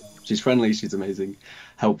she's friendly, she's amazing,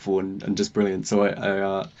 helpful, and just brilliant. So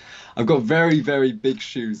I've got very, very big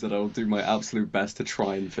shoes that I'll do my absolute best to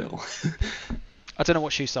try and fill. I don't know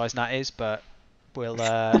what shoe size Nat is, but we'll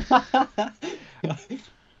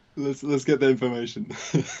let's get the information.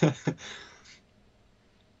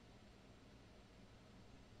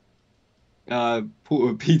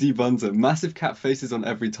 PD Bunzer, massive cat faces on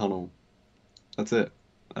every tunnel. That's it.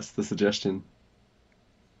 That's the suggestion.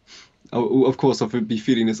 Oh, of course, I'll be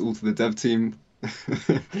feeding this all to the dev team.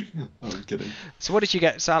 I'm kidding. So what did you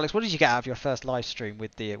get? So Alex, what did you get out of your first live stream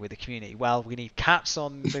with the community? Well, we need cats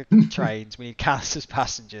on the trains, we need cats as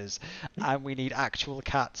passengers, and we need actual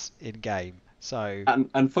cats in game. So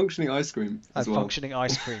and functioning ice cream as well. Functioning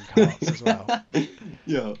ice cream carts as well.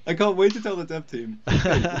 Yeah, I can't wait to tell the dev team.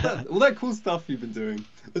 Hey, all that cool stuff you've been doing.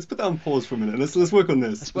 Let's put that on pause for a minute. Let's work on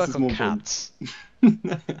this. Let's work on cats.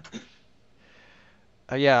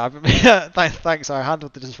 Thanks. I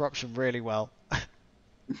handled the disruption really well.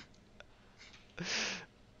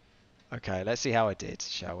 Okay, let's see how I did,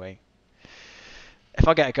 shall we? if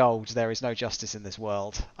I get a gold, there is no justice in this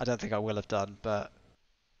world. I don't think I will have done, but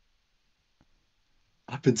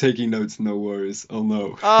I've been taking notes, no worries. Oh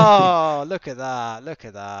no. oh, look at that! Look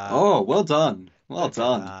at that! Oh, well done. Well Look at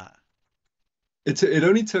done. that! It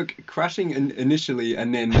only took crashing initially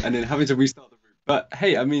and then having to restart the route. But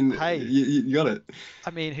hey, I mean, Hey, you got it. I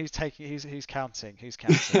mean, who's counting? Who's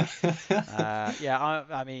counting? Yeah,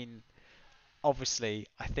 I mean, obviously,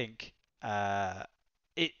 I think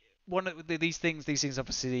it one of these things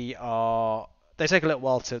obviously are they take a little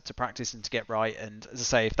while to practice and to get right. And as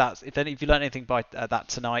I say, if you learn anything by that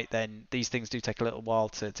tonight, then these things do take a little while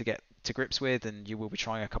to get to grips with, and you will be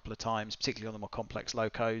trying a couple of times, particularly on the more complex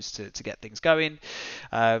locos, to get things going.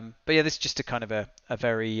 But yeah, this is just a kind of a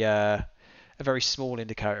very small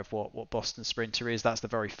indicator of what Boston Sprinter is. That's the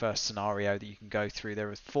very first scenario that you can go through. There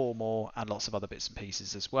are four more and lots of other bits and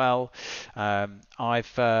pieces as well. I've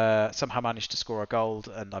somehow managed to score a gold,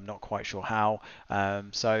 and I'm not quite sure how.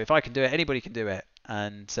 So if I can do it, anybody can do it.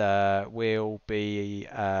 And we'll be.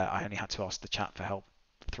 I only had to ask the chat for help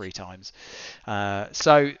 3 times.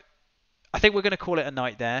 So I think we're going to call it a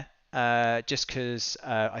night there. Just because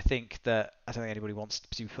I don't think anybody wants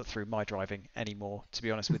to be put through my driving anymore, to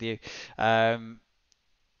be honest with you. Um,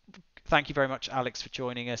 Thank you very much, Alex, for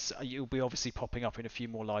joining us. You'll be obviously popping up in a few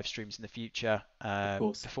more live streams in the future Of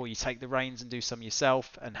course. before you take the reins and do some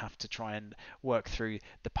yourself and have to try and work through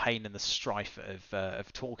the pain and the strife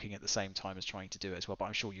of talking at the same time as trying to do it as well. But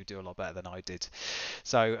I'm sure you do a lot better than I did.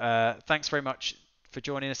 So thanks very much for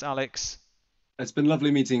joining us, Alex. It's been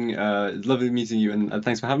lovely meeting you, and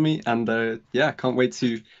thanks for having me. And yeah, can't wait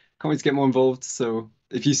to get more involved. So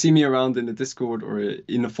if you see me around in the Discord or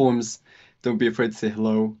in the forums, don't be afraid to say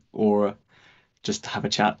hello or just have a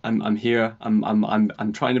chat. I'm here.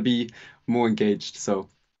 I'm trying to be more engaged. So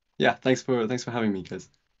yeah, thanks for having me, guys.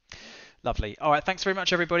 Lovely. All right. Thanks very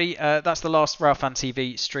much, everybody. That's the last Railfan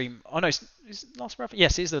TV stream. Oh no, is it last Railfan?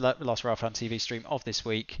 Yes, it is the last Railfan TV stream of this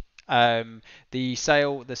week. The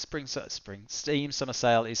sale, the spring Steam summer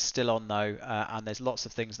sale is still on though, and there's lots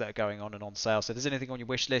of things that are going on and on sale. So if there's anything on your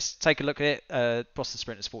wish list, take a look at it. Boston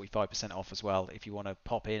Sprint is 45% off as well if you want to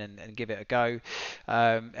pop in and give it a go.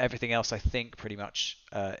 Everything else, I think, pretty much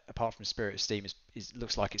apart from Spirit of Steam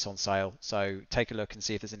looks like it's on sale. So take a look and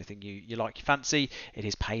see if there's anything you like, you fancy. It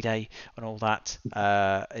is payday and all that.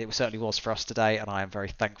 It certainly was for us today, and I am very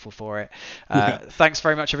thankful for it. Yeah. Thanks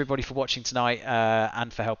very much, everybody, for watching tonight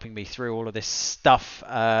and for helping me through all of this stuff.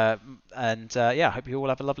 Yeah, I hope you all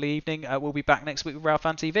have a lovely evening. We'll be back next week with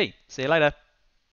Railfan TV. See you later.